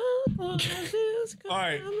 Santa Claus is coming. All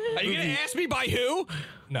right. Are you gonna ask me by who?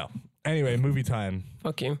 No. Anyway, movie time.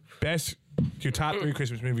 Fuck you. Best your top 3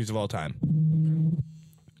 Christmas movies of all time.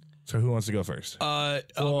 So who wants to go first? I'll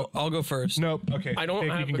go first. Nope. Okay. I don't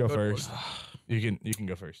Dick, have you can a go good first. You can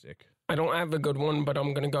go first, Dick. I don't have a good one, but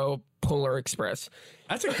I'm gonna go Polar Express.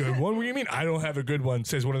 That's a good one. What do you mean? I don't have a good one.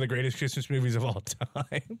 Says one of the greatest Christmas movies of all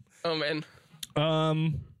time. Oh man.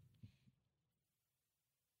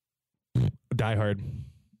 Die Hard.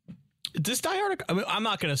 Does Die Hard? I mean, I'm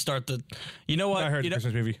not gonna start the. You know what? Die Hard, You know-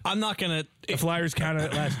 Christmas movie. I'm not gonna. The Flyers counted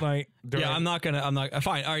it last night. Yeah, I'm not.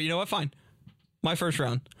 Fine. All right. You know what? Fine. My first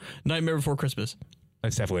round. Nightmare Before Christmas.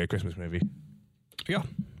 That's definitely a Christmas movie. Yeah.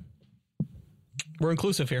 We're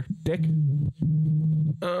inclusive here. Dick.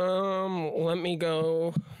 Let me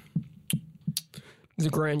go. The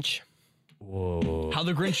Grinch. Whoa. How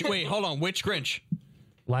the Grinch. Wait, hold on. Which Grinch?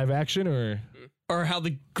 Live action or? Or how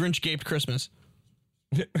the Grinch gaped Christmas?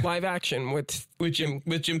 Live action with With Jim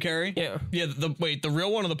Carrey? Yeah. Yeah. The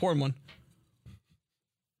real one or the porn one?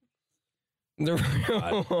 the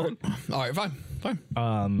real one. All right. Fine.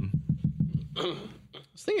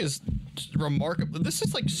 This thing is remarkable. This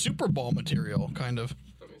is like Super Bowl material, kind of.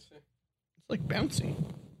 Let me see. It's like bouncy.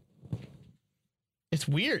 It's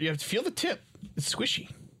weird. You have to feel the tip. It's squishy.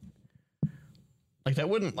 Like that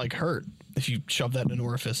wouldn't like hurt if you shove that in an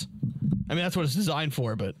orifice. I mean, that's what it's designed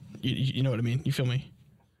for, but you know what I mean. You feel me?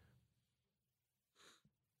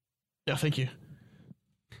 Yeah, thank you.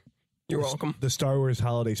 You're welcome. The Star Wars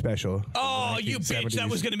Holiday Special. Oh, you bitch! 1970s. That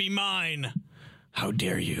was gonna be mine. How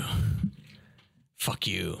dare you? Fuck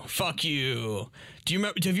you! Fuck you! Do you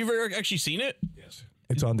remember? Have you ever actually seen it? Yes.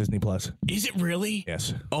 It's on Disney Plus. Is it really?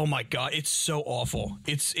 Yes. Oh my god, it's so awful.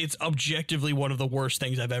 It's objectively one of the worst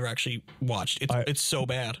things I've ever actually watched. It's so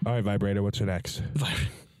bad. All right, Vibrator, what's your next?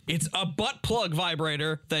 It's a butt plug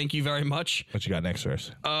vibrator. Thank you very much. What you got next for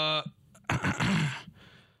us?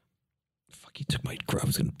 Fuck, you took my. I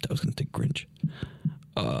was gonna take Grinch.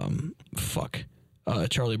 Fuck.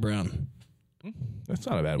 Charlie Brown. That's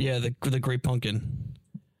not a bad one. Yeah, the Great Pumpkin.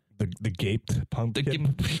 The gaped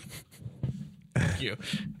pumpkin. Thank you.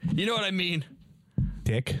 You know what I mean.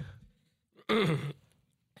 Dick.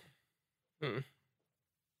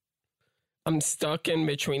 I'm stuck in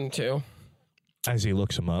between two. As he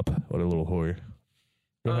looks him up. What a little whore.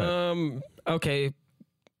 Go ahead. Okay.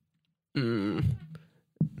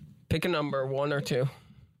 Pick a number, 1 or 2.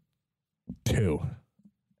 2.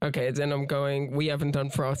 Okay, then I'm going. We haven't done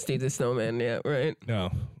Frosty the Snowman yet, right?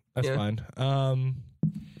 No, that's Yeah. fine.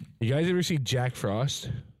 You guys ever see Jack Frost?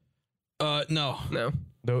 No. No.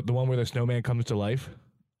 The one where the snowman comes to life?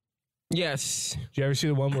 Yes. Did you ever see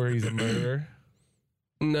the one where he's a murderer?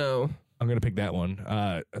 No. I'm gonna pick that one.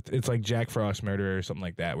 It's like Jack Frost Murderer or something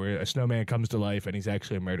like that, where a snowman comes to life and he's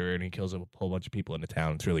actually a murderer and he kills a whole bunch of people in the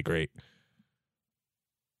town. It's really great.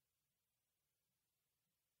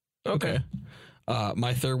 Okay.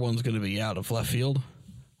 My third one's going to be out of left field.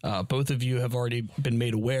 Both of you have already been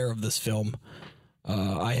made aware of this film.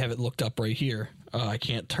 I have it looked up right here. I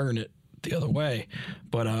can't turn it the other way,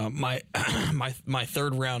 but my my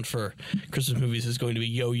third round for Christmas movies is going to be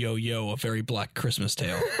Yo Yo Yo, A Very Black Christmas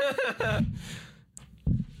Tale.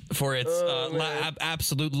 For its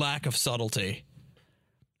absolute lack of subtlety.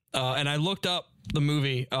 And I looked up the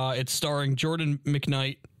movie. It's starring Jordan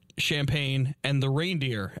McKnight, Champagne, and the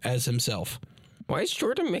reindeer as himself. Why does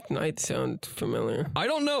Jordan McKnight sound familiar? I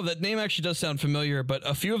don't know. That name actually does sound familiar, but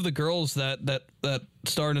a few of the girls that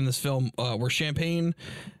starred in this film were Champagne,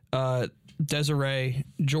 Desiree,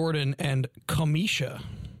 Jordan, and Kamisha.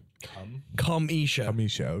 Kamisha.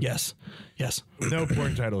 Kamisha. Yes. No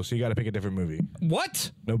porn titles, so you got to pick a different movie.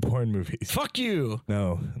 What? No porn movies. Fuck you.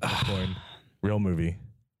 No porn. Real movie.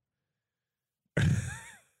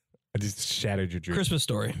 I just shattered your dream. Christmas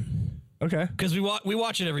Story. Okay. Because we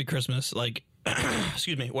watch it every Christmas. Like,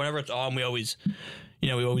 excuse me, whenever it's on, we always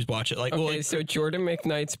watch it. Like, Okay, so Jordan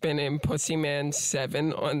McKnight's been in Pussy Man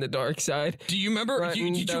 7 on the dark side. do you remember?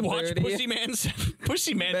 Did you watch Pussy Man?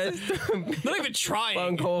 Pussy Man. Not even trying.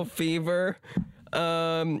 Bunghole Fever,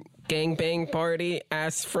 Gangbang Party,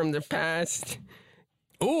 Ass from the Past,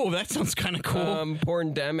 Oh, that sounds kind of cool.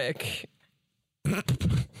 Porndemic.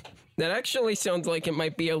 That actually sounds like it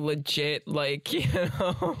might be a legit, like,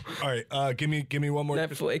 All right. Give me one more.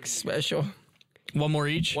 Netflix special. One more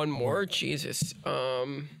each. One more? Jesus.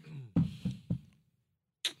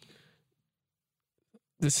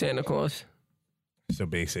 The Santa Claus. So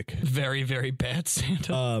basic. Very, very bad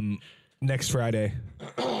Santa. Next Friday.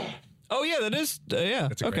 Oh yeah, that is. Yeah.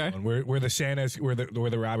 That's a great one. Where the Santas, where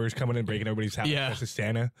the robbers coming in breaking everybody's house. Yeah. That's a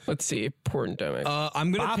Santa. Let's see. Porndemic.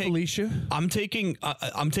 I'm gonna Bye, take. Felicia. I'm taking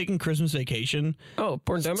Christmas Vacation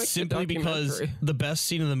Porndemic. simply because the best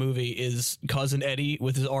scene in the movie is Cousin Eddie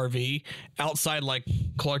with his RV outside. Like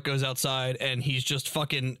Clark goes outside and he's just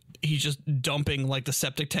dumping like the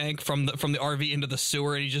septic tank from the RV into the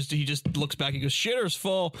sewer, and he just looks back and goes, "Shitter's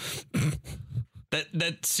full."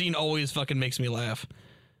 That scene always fucking makes me laugh.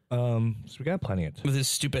 So we got plenty of time. With his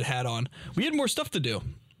stupid hat on. We had more stuff to do.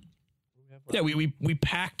 Yeah, we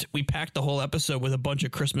packed the whole episode with a bunch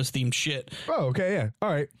of Christmas themed shit. Oh, okay, yeah. All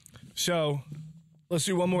right. So let's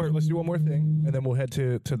do one more thing, and then we'll head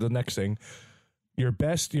to the next thing. Your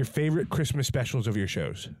favorite Christmas specials of your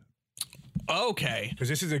shows. Okay. Because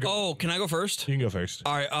this is a good. Oh, can I go first? You can go first.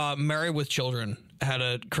 All right. Married with Children had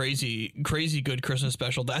a crazy good Christmas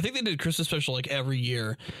special. I think they did a Christmas special like every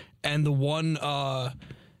year, and the one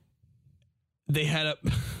they had a.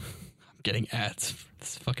 I'm getting ads for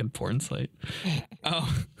this fucking porn site.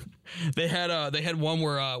 Oh, they had one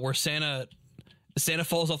where Santa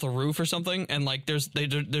falls off the roof or something, and like they're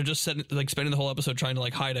just spending the whole episode trying to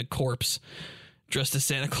like hide a corpse dressed as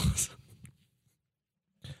Santa Claus.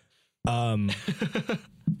 I'm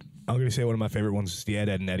gonna say one of my favorite ones is the Ed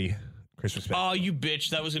and Eddie Christmas special. Oh, you bitch!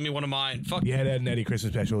 That was gonna be one of mine. Fuck. The Ed and Eddie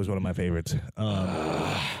Christmas special was one of my favorites.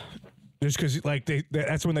 Just because like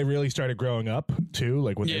that's when they really started growing up too.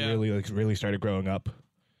 Like when they really started growing up.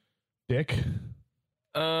 Dick.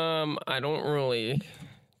 I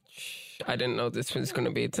didn't know this was going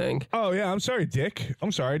to be a thing. Oh yeah, I'm sorry, Dick.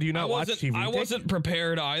 I'm sorry. Do you not watch TV? I wasn't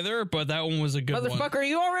prepared either, but that one was a good one. Motherfucker,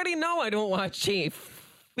 you already know I don't watch TV.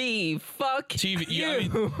 Fuck TV. you. Yeah, I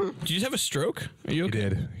mean, did you just have a stroke? Are you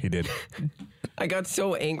okay? He did. I got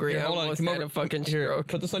so angry. I Hold on, almost come had over. a fucking Here, stroke.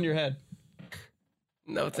 put this on your head.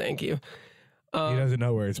 No, thank you. He doesn't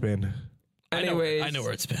know where it's been. Anyways, I know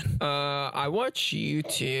where it's been. I watch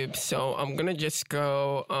YouTube, so I'm gonna just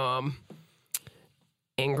go.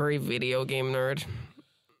 Angry Video Game Nerd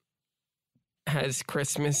has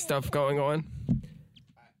Christmas stuff going on,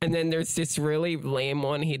 and then there's this really lame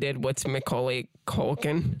one he did. What's Macaulay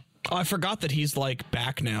Culkin? Oh, I forgot that he's like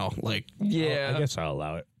back now. Like Yeah, I guess I'll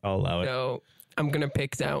allow it. I'll allow it. so I'm gonna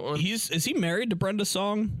pick that one. is he married to Brenda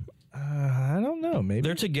Song? I don't know. Maybe.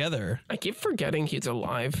 They're together. I keep forgetting he's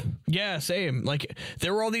alive. Yeah, same. Like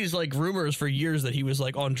there were all these like rumors for years that he was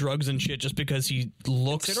like on drugs and shit just because he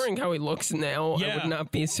looks Considering how he looks now, I Yeah, would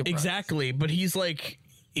not be surprised. exactly. But he's like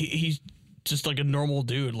he's just like a normal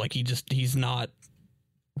dude. Like he's not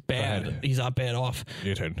bad. ahead. He's not bad off.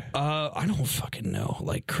 Your turn. I don't fucking know.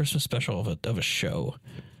 Like Christmas special of a show.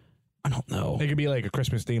 I don't know. It could be like a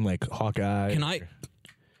Christmas theme, like Hawkeye.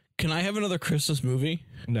 Can I have another Christmas movie?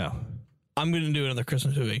 No. I'm going to do another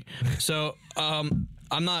Christmas movie. So, I'm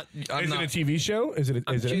not. Is it a TV show? Is it?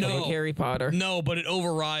 Is it? Choosing No. Harry Potter. No, but it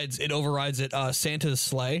overrides it. Santa's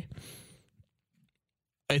Sleigh.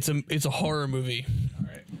 It's a horror movie.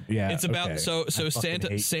 Yeah. It's about okay. so I fucking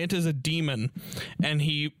hate- Santa's a demon, and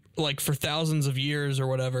he like for thousands of years or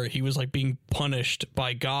whatever he was like being punished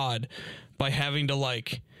by God by having to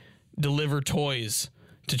like deliver toys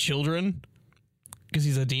to children because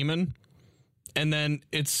he's a demon. And then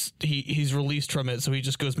he's released from it, so he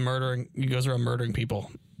just goes murdering. He goes around murdering people.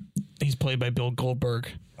 He's played by Bill Goldberg,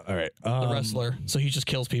 All right. the wrestler. So he just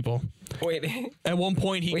kills people. Wait, At one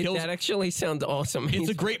point, he kills. that actually sounds awesome. It's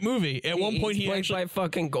a great movie. At one point, he's he played actually. by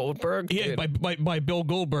fucking Goldberg. Yeah, Dude. by Bill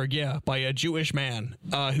Goldberg, yeah, by a Jewish man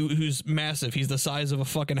who's massive. He's the size of a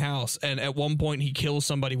fucking house, and at one point he kills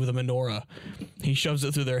somebody with a menorah. He shoves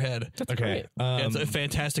it through their head. Okay. It's a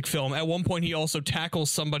fantastic film. At one point, he also tackles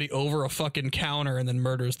somebody over a fucking counter and then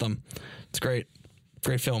murders them. It's great,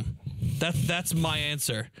 great film. That's my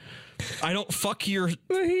answer. I don't fuck your.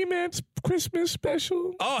 The He-Man's Christmas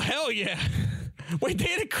special. Oh hell yeah! Wait, they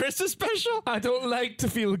had a Christmas special? I don't like to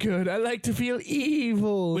feel good. I like to feel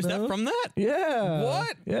evil. Was that from that? Yeah.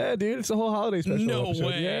 What? Yeah, dude. It's the whole holiday special. No episode.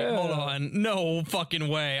 way. Yeah. Hold on. No fucking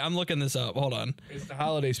way. I'm looking this up. Hold on. It's the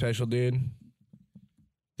holiday special, dude.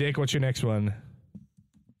 Dick, what's your next one?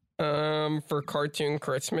 For cartoon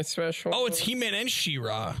Christmas special. Oh, it's He-Man and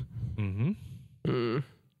She-Ra. Mm-hmm.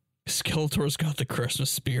 Skeletor's got the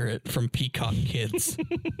Christmas spirit from Peacock Kids.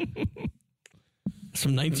 It's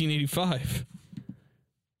from 1985.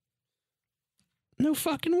 No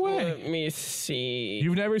fucking way. Let me see.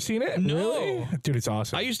 You've never seen it? No. Really? Dude, it's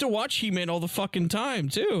awesome. I used to watch He-Man all the fucking time,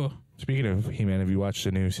 too. Speaking of He-Man, have you watched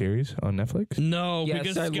the new series on Netflix? No, Yes,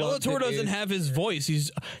 because I love Skeletor it, doesn't dude. have his voice.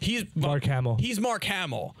 He's Mark Hamill. He's Mark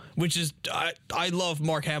Hamill, which is I love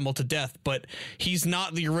Mark Hamill to death, but he's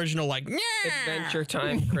not the original like Adventure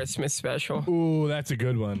Time Christmas special. Ooh, that's a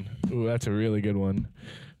good one. Ooh, that's a really good one.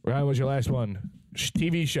 Ryan, what's your last one?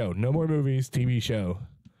 TV show. No more movies. TV show.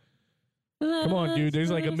 Come on, dude. There's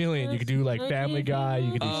like a million. You could do like Family Guy.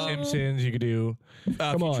 You could do Simpsons. You could do.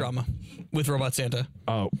 Come on. Futurama with Robot Santa.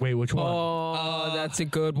 Oh, wait, which one? Oh, that's a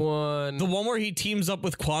good one. The one where he teams up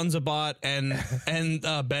with Kwanzaa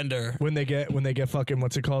and Bender. When they get fucking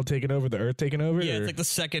what's it called? Taken over, the Earth taken over. Yeah, or- it's like the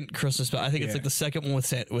second Christmas special. I think it's Yeah. like the second one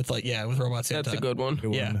with Robot Santa. That's a good one.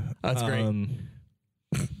 Good Yeah, one. that's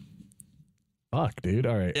great. Fuck, dude.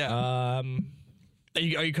 All right. Yeah. Are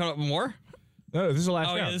you coming up with more? No, this is the last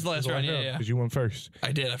Oh, round. yeah, this is the last round. Yeah, yeah. Because you went first.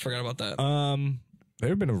 I did. I forgot about that. There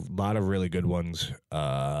have been a lot of really good ones.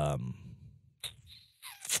 I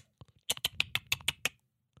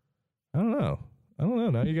don't know.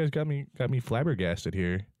 Now you guys got me flabbergasted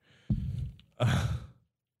here. I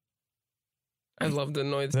love the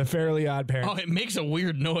noise. The Fairly Odd Oh, Parents. it makes a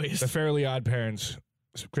weird noise. The Fairly Odd Parents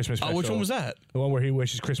Christmas special. Oh, which one was that? The one where he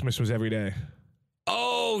wishes Christmas was every day.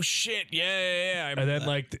 Oh shit! Yeah. I And remember then that.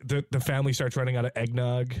 like the family starts running out of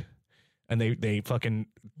eggnog, and they fucking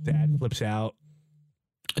dad flips out.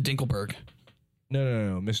 Dinkelberg.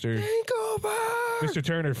 No, Mr.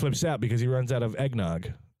 Turner flips out because he runs out of eggnog.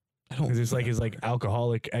 I don't. Because it's like his like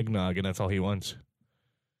alcoholic eggnog, and that's all he wants.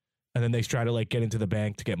 And then they try to like get into the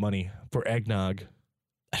bank to get money for eggnog.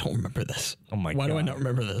 I don't remember this. Oh my god! Why do I not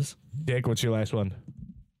remember this? Dick, what's your last one?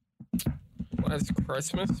 Last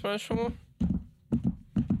Christmas special?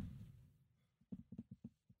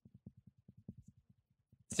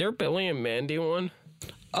 Is there a Billy and Mandy one?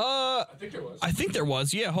 I think there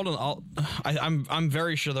was. Yeah, hold on. I'm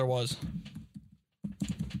very sure there was.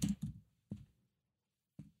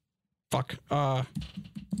 Fuck.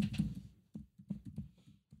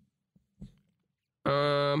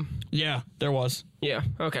 Yeah, there was. Yeah.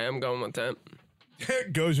 Okay, I'm going with that.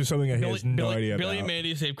 Goes with something he has no idea Billy and about.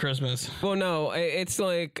 Mandy Save Christmas. Well, no, it's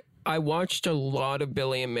like I watched a lot of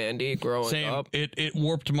Billy and Mandy growing Same. up. It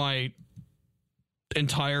warped my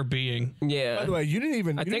entire being. Yeah. By the way, you didn't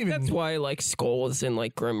even. I think that's why I like Skulls and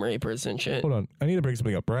like Grim Reapers and shit. Hold on, I need to bring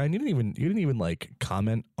something up, Brian. You didn't even like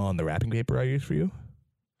comment on the wrapping paper I used for you.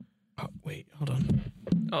 Oh, wait, hold on.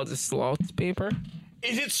 Oh, the sloth paper?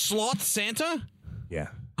 Is it Sloth Santa? Yeah,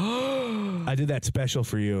 I did that special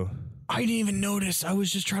for you. I didn't even notice. I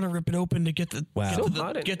was just trying to rip it open to get the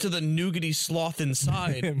Wow. get to the nougaty sloth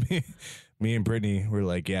inside. me and Brittany were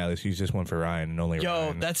like, yeah, let's use this one for Ryan and only Yo,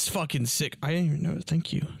 Ryan. that's fucking sick. I didn't even know.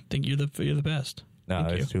 Thank you. Think you're the best. No,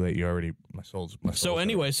 Thank it's too late. You already my soul's. So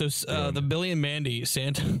anyway, the Billy and Mandy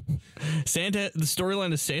Santa, the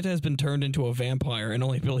storyline is Santa has been turned into a vampire, and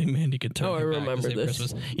only Billy and Mandy could turn. Oh, I him back remember to save this.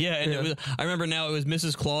 Christmas. Yeah, and it was. I remember now. It was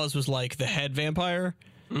Mrs. Claus was like the head vampire.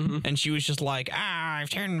 And she was just like, I've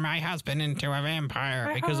turned my husband into a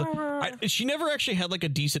vampire because she never actually had like a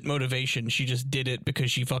decent motivation. She just did it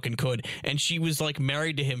because she fucking could. And she was like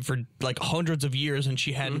married to him for like hundreds of years and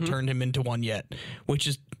she hadn't turned him into one yet, which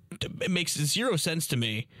is, it makes zero sense to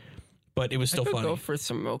me, but it was still I could funny. go for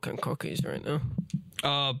some milk and cookies right now.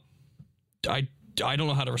 I don't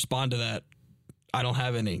know how to respond to that. I don't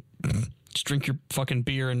have any. Just drink your fucking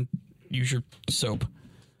beer and use your soap.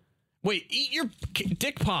 Wait, eat your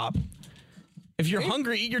dick pop. If you're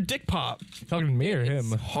hungry, eat your dick pop. talking to me or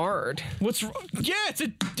him. Hard. What's wrong? Yeah, it's a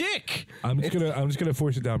dick. I'm just gonna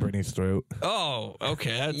force it down Brittany's throat. Oh,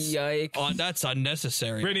 okay. That's Yikes. that's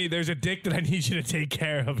unnecessary. Brittany, there's a dick that I need you to take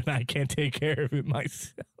care of, and I can't take care of it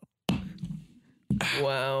myself.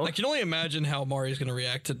 Wow. I can only imagine how Mari's going to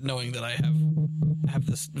react to knowing that I have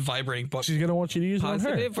this vibrating butt. She's gonna want you to use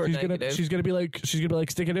Positive it on or her. negative? She's gonna be like,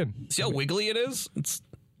 stick it in. See how wiggly it is? It's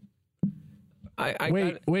I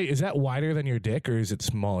Wait, is that wider than your dick or is it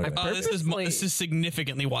smaller? than this is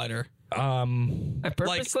significantly wider. I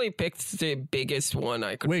purposely picked the biggest one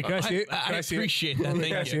I could. Wait, can I see it? I Can I see it? appreciate that. Can I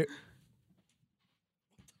Thank see you. it?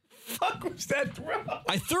 Fuck was that throw?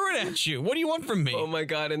 I threw it at you. What do you want from me? Oh my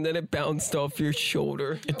god! And then it bounced off your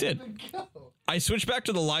shoulder. It did. I switched back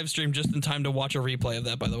to the live stream just in time to watch a replay of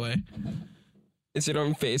that, by the way. Is it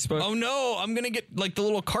on Facebook? Oh no, I'm going to get like the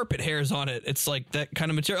little carpet hairs on it. It's like that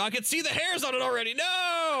kind of material. I can see the hairs on it already.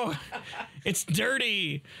 No! It's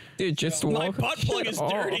dirty. Dude, just My walk butt plug it is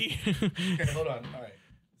off. dirty. Okay, hold on. All right.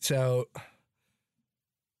 So,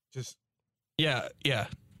 just Yeah.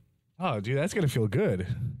 oh, dude, that's gonna feel good.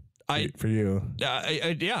 For you.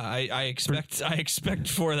 I expect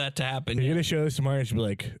for that to happen. You're gonna show this tomorrow and she'll be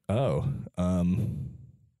like, oh,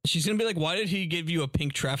 She's gonna be like, "Why did he give you a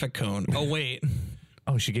pink traffic cone?" Oh wait,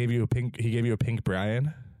 oh, he gave you a pink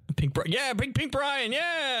Brian. pink Brian,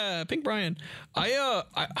 yeah, pink Brian.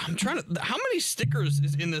 I'm trying to. How many stickers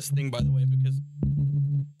is in this thing, by the way? Because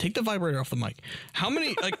take the vibrator off the mic. How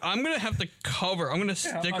many? Like, I'm gonna have to cover. I'm gonna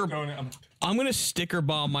sticker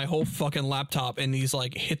bomb my whole fucking laptop in these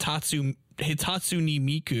like Hitatsuni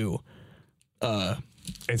Miku.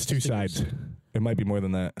 It's two sides. It might be more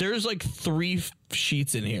than that. There's like 3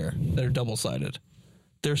 sheets in here that are double-sided.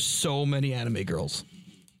 There's so many anime girls.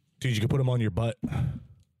 Dude, you can put them on your butt.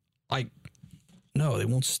 No, they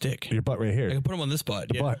won't stick. Your butt right here. I can put them on this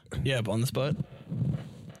butt. Yeah. butt. Yeah, on this butt.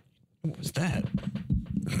 What was that?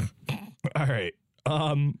 All right.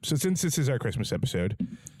 So since this is our Christmas episode,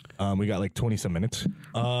 we got like 20 some minutes.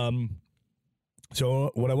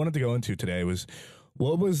 So what I wanted to go into today was,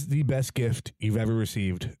 what was the best gift you've ever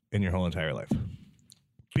received in your whole entire life?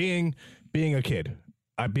 Being a kid,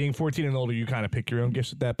 being 14 and older, you kind of pick your own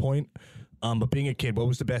gifts at that point. But being a kid, what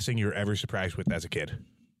was the best thing you were ever surprised with as a kid?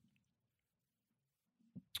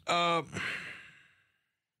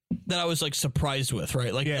 That I was like surprised with,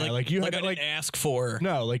 right? Like, Yeah, like you had I to, like- didn't ask for.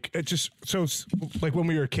 No, like it just like when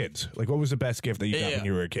we were kids. Like, what was the best gift that you got Yeah. when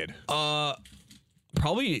you were a kid?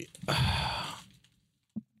 Probably.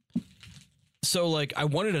 So like I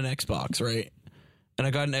wanted an Xbox, right? And I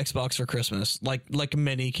got an Xbox for Christmas, like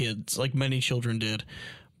many kids, like many children did.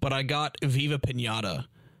 But I got Viva Pinata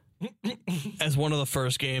as one of the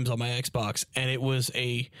first games on my Xbox, and it was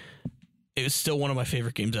still one of my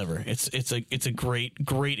favorite games ever. It's a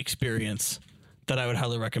great experience that I would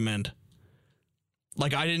highly recommend.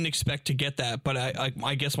 Like, I didn't expect to get that, but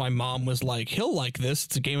I guess my mom was like, he'll like this.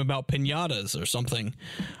 It's a game about pinatas or something.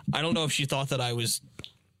 I don't know if she thought that I was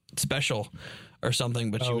special or something,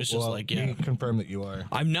 but she was just like, yeah. Confirm that you are.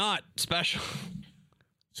 I'm not special.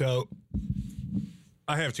 So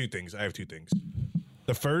I have two things.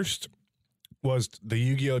 The first was the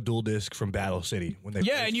Yu-Gi-Oh! Dual Disc from Battle City. When they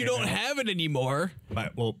Yeah, first and you came don't out. have it anymore.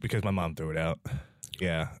 Well, because my mom threw it out.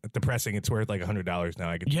 Yeah, depressing. It's worth like $100 now.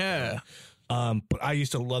 I get. Yeah. But I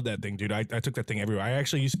used to love that thing, dude. I took that thing everywhere. I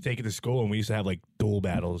actually used to take it to school, and we used to have like duel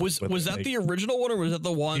battles. Was that like, the original one, or was that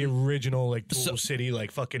the one? the original like Duel City,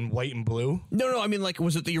 like fucking white and blue? No. I mean, like,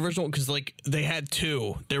 was it the original? Because like they had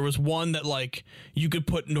two. There was one that like you could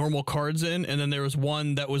put normal cards in, and then there was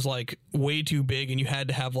one that was like way too big, and you had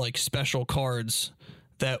to have like special cards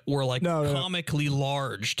that were like comically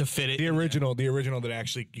large to fit it. The original that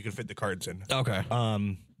actually you could fit the cards in. Okay.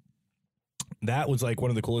 That was like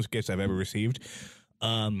one of the coolest gifts I've ever received.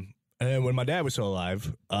 And then when my dad was still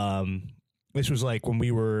alive, this was like when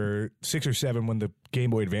we were 6 or 7 when the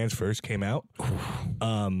Game Boy Advance first came out.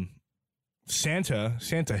 Santa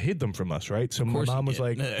hid them from us, right? So my mom was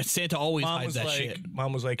like, Santa always hides that shit.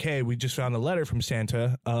 Mom was like, hey, we just found a letter from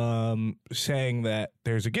Santa saying that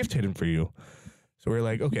there's a gift hidden for you. So we're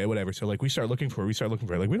like, okay, whatever. So like we start looking for it.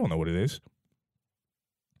 Like, we don't know what it is.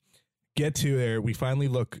 Get to there, we finally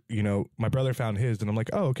look, my brother found his, and I'm like,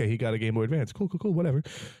 oh, okay, he got a Game Boy Advance. Cool, whatever.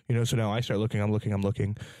 So now I start looking, I'm looking.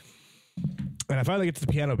 And I finally get to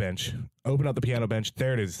the piano bench, open up the piano bench.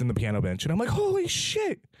 There it is, it's in the piano bench. And I'm like, holy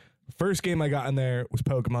shit. First game I got in there was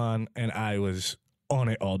Pokemon, and I was on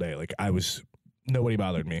it all day. Like, nobody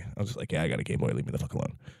bothered me. I was just like, yeah, I got a Game Boy, leave me the fuck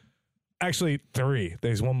alone. Actually, 3.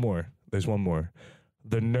 There's one more.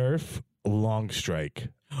 The Nerf Long Strike.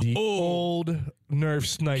 The old Nerf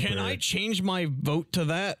sniper. Can I change my vote to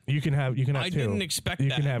that? You can have two. I didn't expect that.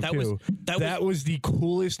 You can have two. That was the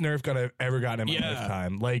coolest Nerf gun I've ever gotten in my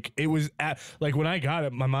lifetime. Like, it was like when I got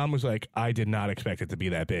it, my mom was like, I did not expect it to be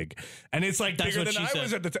that big. And it's like bigger than I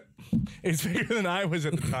was at the time. It's bigger than I was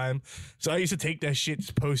at the time. So I used to take that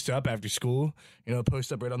shit, post up after school,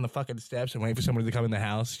 post up right on the fucking steps and wait for somebody to come in the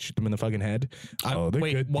house, shoot them in the fucking head.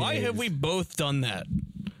 Wait, why have we both done that?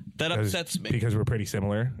 That upsets me. Because we're pretty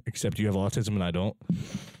similar, except you have autism and I don't.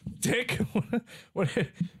 Dick? What?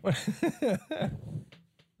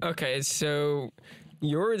 Okay, so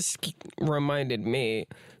yours reminded me.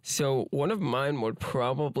 So one of mine would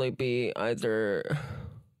probably be either...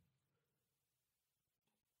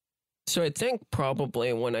 So I think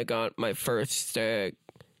probably when I got my first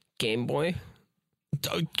Game Boy.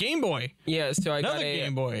 Game Boy? Yeah, so I got a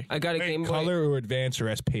Game Boy. I got a Game Boy. Color or Advance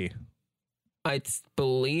or SP? I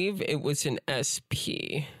believe it was an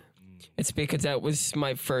SP. It's because that was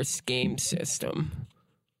my first game system.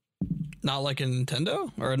 Not like a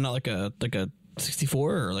Nintendo? Or not like a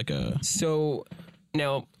 64 or like a... So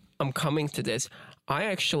now I'm coming to this. I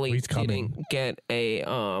actually didn't get a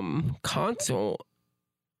console,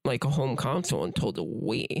 like a home console, until the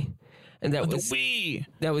Wii. And that was Wii.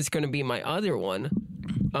 That was going to be my other one.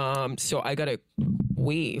 So I got a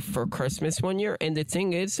Wii for Christmas one year, and the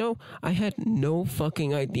thing is, though, I had no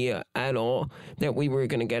fucking idea at all that we were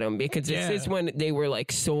gonna get them, because this is when they were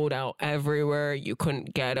like sold out everywhere. You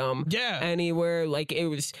couldn't get them anywhere. Like, it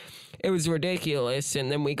was ridiculous.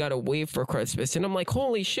 And then we got a Wii for Christmas, and I'm like,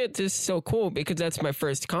 holy shit, this is so cool, because that's my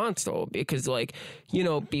first console. Because like,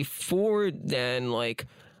 before then, like,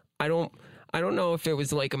 I don't know if it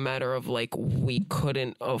was like a matter of like we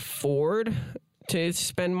couldn't afford to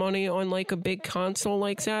spend money on like a big console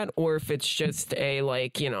like that, or if it's just a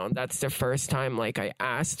like, that's the first time like I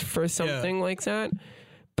asked for something like that.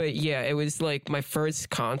 But yeah, it was like my first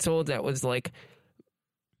console that was like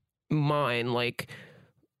mine. Like,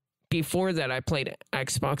 before that I played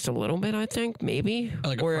Xbox a little bit, I think, maybe,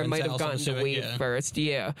 or I might have gotten the Wii first.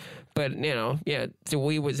 Yeah, but the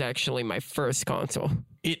Wii was actually my first console.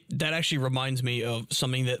 That actually reminds me of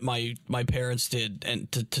something that my parents did,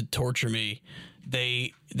 and to torture me.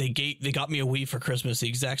 They got me a Wii for Christmas,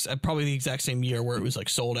 probably the exact same year, where it was like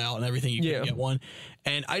sold out and everything. You couldn't get one,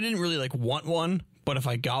 and I didn't really like want one. But if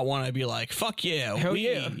I got one, I'd be like, fuck yeah, hell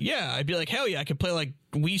Wii. Yeah, I'd be like, hell yeah, I could play like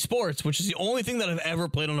Wii Sports, which is the only thing that I've ever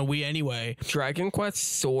played on a Wii anyway. Dragon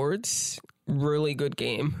Quest Swords, really good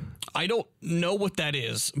game. I don't know what that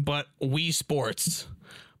is, but Wii Sports.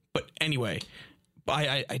 But anyway,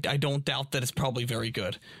 I don't doubt that it's probably very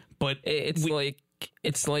good. But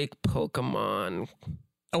it's like Pokemon.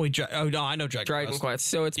 Oh wait, no, I know Dragon Quest.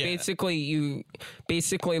 So it's basically,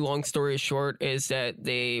 long story short, is that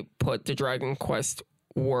they put the Dragon Quest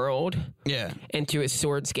world into a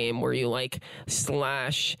swords game where you like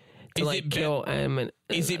slash to like kill enemies.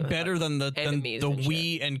 Is it better than the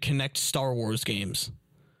Wii and Kinect Star Wars games?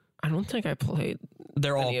 I don't think I played.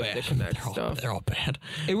 They're all any bad. Of the Kinect stuff. They're all bad.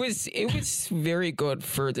 It was very good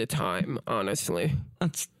for the time, honestly.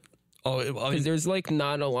 There's like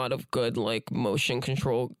not a lot of good like motion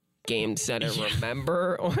control games that I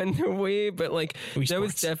remember on the Wii, but like that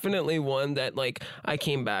was definitely one that like I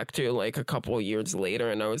came back to like a couple of years later,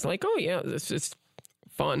 and I was like, oh yeah, this is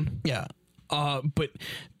fun. Yeah. But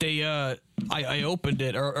they I opened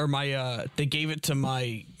it or my they gave it to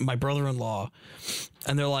my brother-in-law,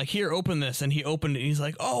 and they're like, here, open this, and he opened it and he's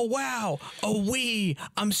like, oh wow, a Wii,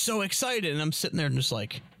 I'm so excited. And I'm sitting there and just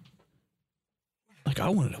like I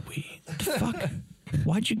wanted a Wii. What the fuck?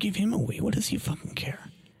 Why'd you give him a Wii? What does he fucking care?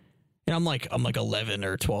 And I'm like 11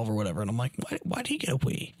 or 12 or whatever, and I'm like, why'd he get a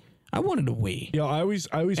Wii? I wanted a Wii. Yo, I always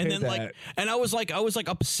And hate then that. I was like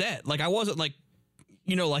upset. Like I wasn't like,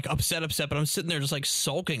 upset, but I'm sitting there just like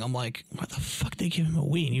sulking. I'm like, why the fuck they give him a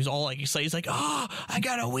Wii? And he was all like excited. He's like, I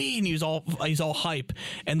got a Wii, and he's all hype.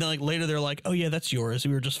 And then like later they're like, oh yeah, that's yours.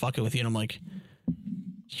 We were just fucking with you. And I'm like,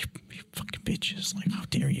 you fucking bitches! Like, how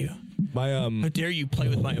dare you? How dare you play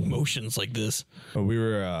with my emotions like this? When we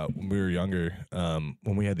were younger,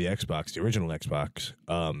 when we had the Xbox, the original Xbox,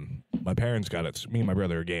 my parents got me and my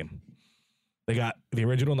brother a game. They got the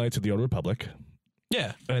original Knights of the Old Republic.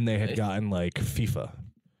 Yeah, and they had gotten like FIFA,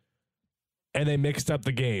 and they mixed up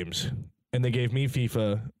the games, and they gave me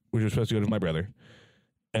FIFA, which was supposed to go to my brother,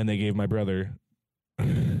 and they gave my brother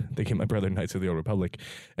Knights of the Old Republic,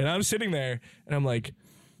 and I'm sitting there, and I'm like,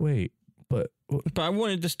 wait, but I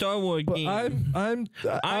wanted the Star Wars game. I'm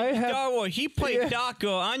Star Wars. He played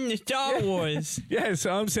Darko. I'm the Star Wars. Yeah,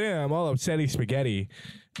 so I'm saying I'm all upsetty spaghetti.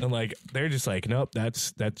 And like they're just like, nope,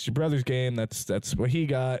 that's your brother's game. That's what he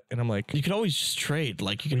got. And I'm like, you could always just trade.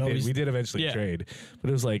 Like we did eventually trade, but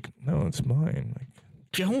it was like, no, it's mine. Like,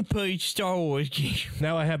 don't play Star Wars game.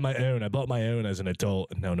 now I have my own. I bought my own as an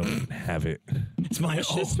adult. No can have it. It's my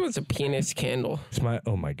own. This was a penis candle. It's my.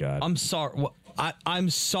 Oh my god. I'm sorry. Well, I'm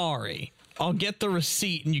sorry. I'll get the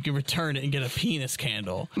receipt and you can return it and get a penis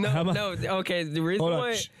candle. No. Okay, the reason Hold on.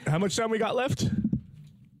 why. How much time we got left?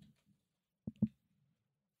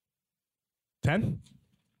 10?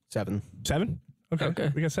 7. 7?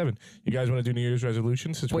 Okay. We got 7. You guys want to do New Year's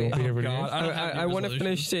resolutions since we won't be here for New Year's? I want to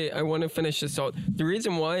finish it. I want to finish this out. The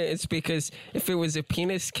reason why is because if it was a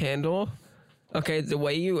penis candle, okay, the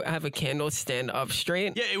way you have a candle stand up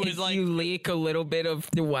straight, yeah, it was is like you leak a little bit of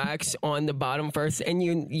the wax on the bottom first, and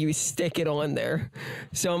you stick it on there.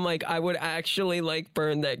 So I'm like, I would actually like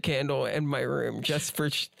burn that candle in my room just for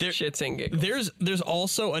shits and giggles. There's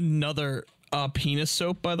also another penis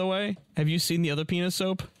soap, by the way. Have you seen the other penis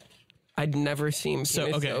soap? I'd never seen penis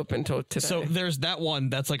soap until today. So there's that one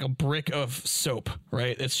that's like a brick of soap,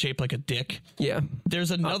 right? It's shaped like a dick. Yeah.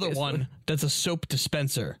 There's another one that's a soap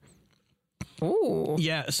dispenser. Ooh.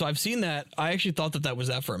 Yeah, so I've seen that. I actually thought that was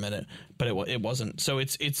that for a minute, but it wasn't. So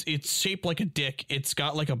it's shaped like a dick. It's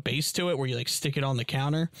got like a base to it where you like stick it on the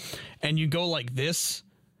counter, and you go like this.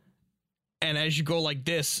 And as you go like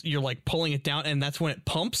this, you're like pulling it down, and that's when it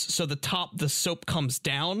pumps. So the soap comes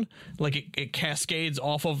down, like it cascades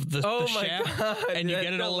off of the shaft, God, and you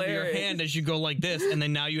get it all over your hand as you go like this, and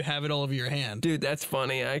then now you have it all over your hand. Dude, that's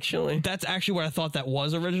funny, actually. That's actually what I thought that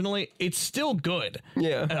was originally. It's still good.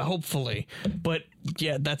 Yeah. Hopefully. But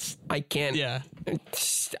yeah, I can't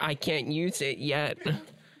use it yet.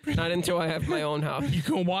 Not until I have my own house. You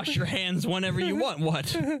can wash your hands whenever you want.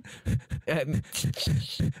 What?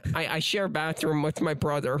 I share a bathroom with my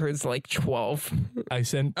brother who's like 12. I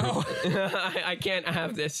sent. I can't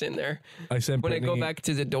have this in there. I sent. When I go Brittany- back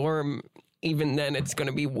to the dorm, even then it's going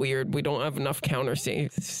to be weird. We don't have enough counter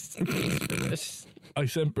safes. I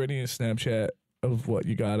sent Brittany a Snapchat of what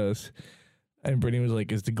you got us. And Brittany was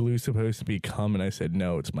like, is the glue supposed to be cum? And I said,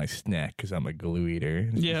 no, it's my snack because I'm a glue eater.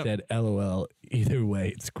 And she said, LOL, either way,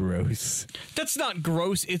 it's gross. That's not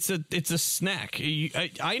gross. It's a snack.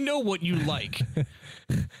 I know what you like.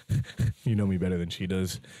 You know me better than she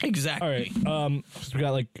does. Exactly. All right. So we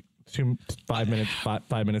got like 5 minutes.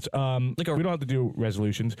 5 minutes. We don't have to do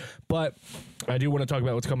resolutions, but I do want to talk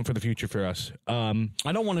about what's coming for the future for us. I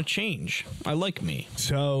don't want to change. I like me.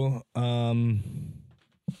 So,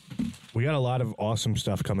 we got a lot of awesome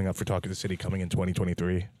stuff coming up for Talk of the City coming in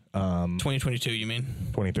 2023. 2022, you mean?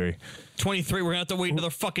 23. 23. We're gonna have to wait another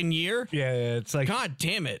fucking year. Yeah, it's like God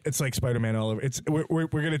damn it. It's like Spider-Man all over. We're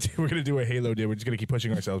gonna do a Halo deal. We're just gonna keep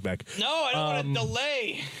pushing ourselves back. No, I don't want to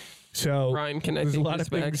delay. So Ryan, can I there's a take lot this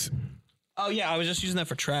of things. back? Oh yeah, I was just using that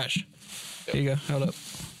for trash. Here you go. Hold up.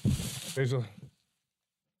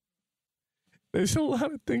 There's a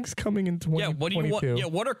lot of things coming in 2022. Yeah, what do you want? Yeah,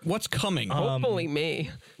 what's coming? Hopefully me.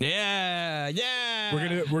 Yeah.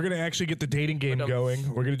 We're gonna actually get the dating game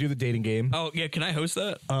going. We're gonna do the dating game. Oh yeah, can I host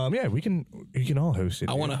that? Yeah, you can all host it.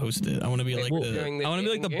 I want to host it. I want to be like doing the I want to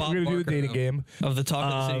be like the dating Bob We're gonna do the Barker dating game. of the Talk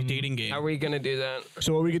of the City dating game. How are we going to do that?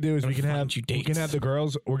 So what we could do is we can have the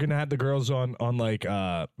girls. We're gonna have the girls on like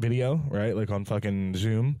video, right? Like on fucking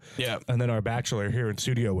Zoom. Yeah. And then our bachelor here in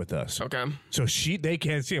studio with us. Okay. So they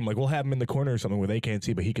can't see him. Like we'll have him in the corner or something where they can't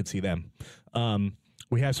see, but he could see them.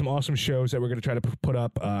 we have some awesome shows that we're going to try to put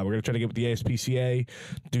up. We're going to try to get with the ASPCA,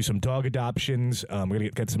 do some dog adoptions. We're going to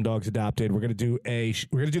get some dogs adopted. We're going to do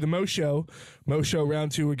the Mo Show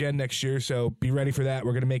round 2 again next year. So be ready for that.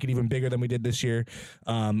 We're going to make it even bigger than we did this year.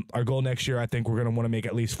 Our goal next year, I think we're going to want to make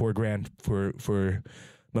at least $4,000 for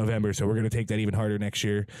November, so we're going to take that even harder next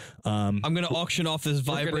year. I'm going to auction off this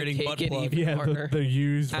vibrating butt plug. Yeah, the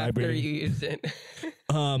used after vibrating. you use it.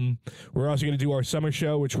 We're also going to do our summer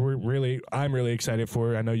show, which I'm really excited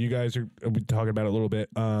for. I know you guys are talking about it a little bit.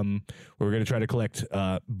 We're going to try to collect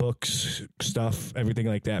books, stuff, everything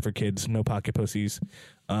like that for kids. No pocket pussies.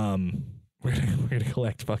 We're gonna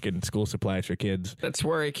collect fucking school supplies for kids. That's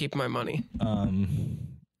where I keep my money.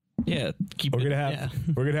 Yeah, We're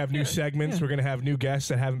gonna have new segments. We're gonna have new guests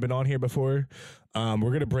that haven't been on here before.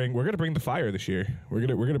 We're gonna bring the fire this year. We're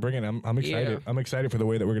gonna bring it. I'm excited. Yeah. I'm excited for the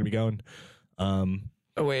way that we're gonna be going.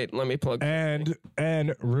 Oh wait, let me plug. And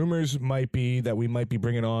rumors might be that we might be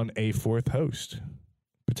bringing on a 4th host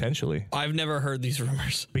potentially. I've never heard these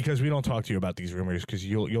rumors Because we don't talk to you about these rumors because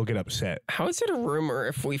you'll get upset. How is it a rumor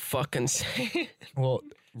if we fucking say it? Well,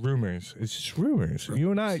 rumors. It's just rumors. You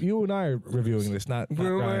and I are reviewing this, not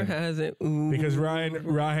Rumor Ryan. has it. Ooh, Because Ryan.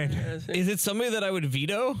 has it. Is it somebody that I would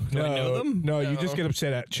veto? Do I know them? No, you just get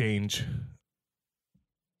upset at change.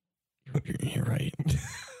 You're right.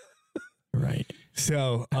 Right.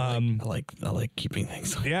 So, I like keeping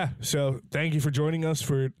things. yeah. So, thank you for joining us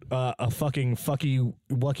for a fucking wucky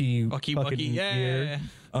fucking year.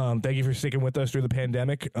 Thank you for sticking with us through the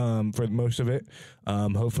pandemic for most of it.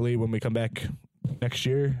 Hopefully, when we come back next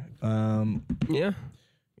year, Yeah.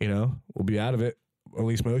 we'll be out of it, or at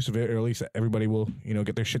least most of it, or at least everybody will,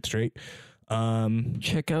 get their shit straight.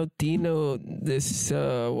 Check out Dino this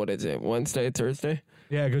what is it? Wednesday, Thursday?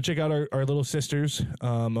 Yeah, go check out our little sisters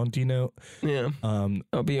on Dino. Yeah.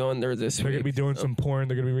 I'll be on there this They're week. gonna be doing some porn.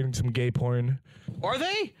 They're gonna be reading some gay porn. Are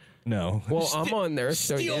they? No. Well, I'm on there,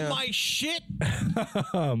 so Steal yeah. my shit.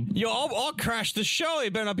 Yo, I'll crash the show.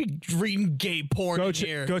 You better not be reading gay porn in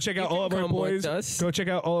here. Go check out all of our come with boys. us. Go check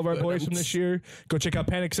out all of our boys from this year. Go check out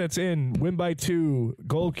Panic Sets In, Win by 2,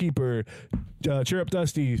 Goalkeeper, Cheer Up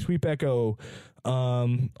Dusty, Sweep Echo,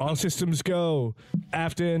 All Systems Go,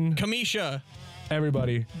 Afton, Kamisha.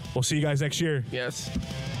 everybody. We'll see you guys next year. Yes.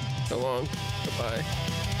 So long. Goodbye.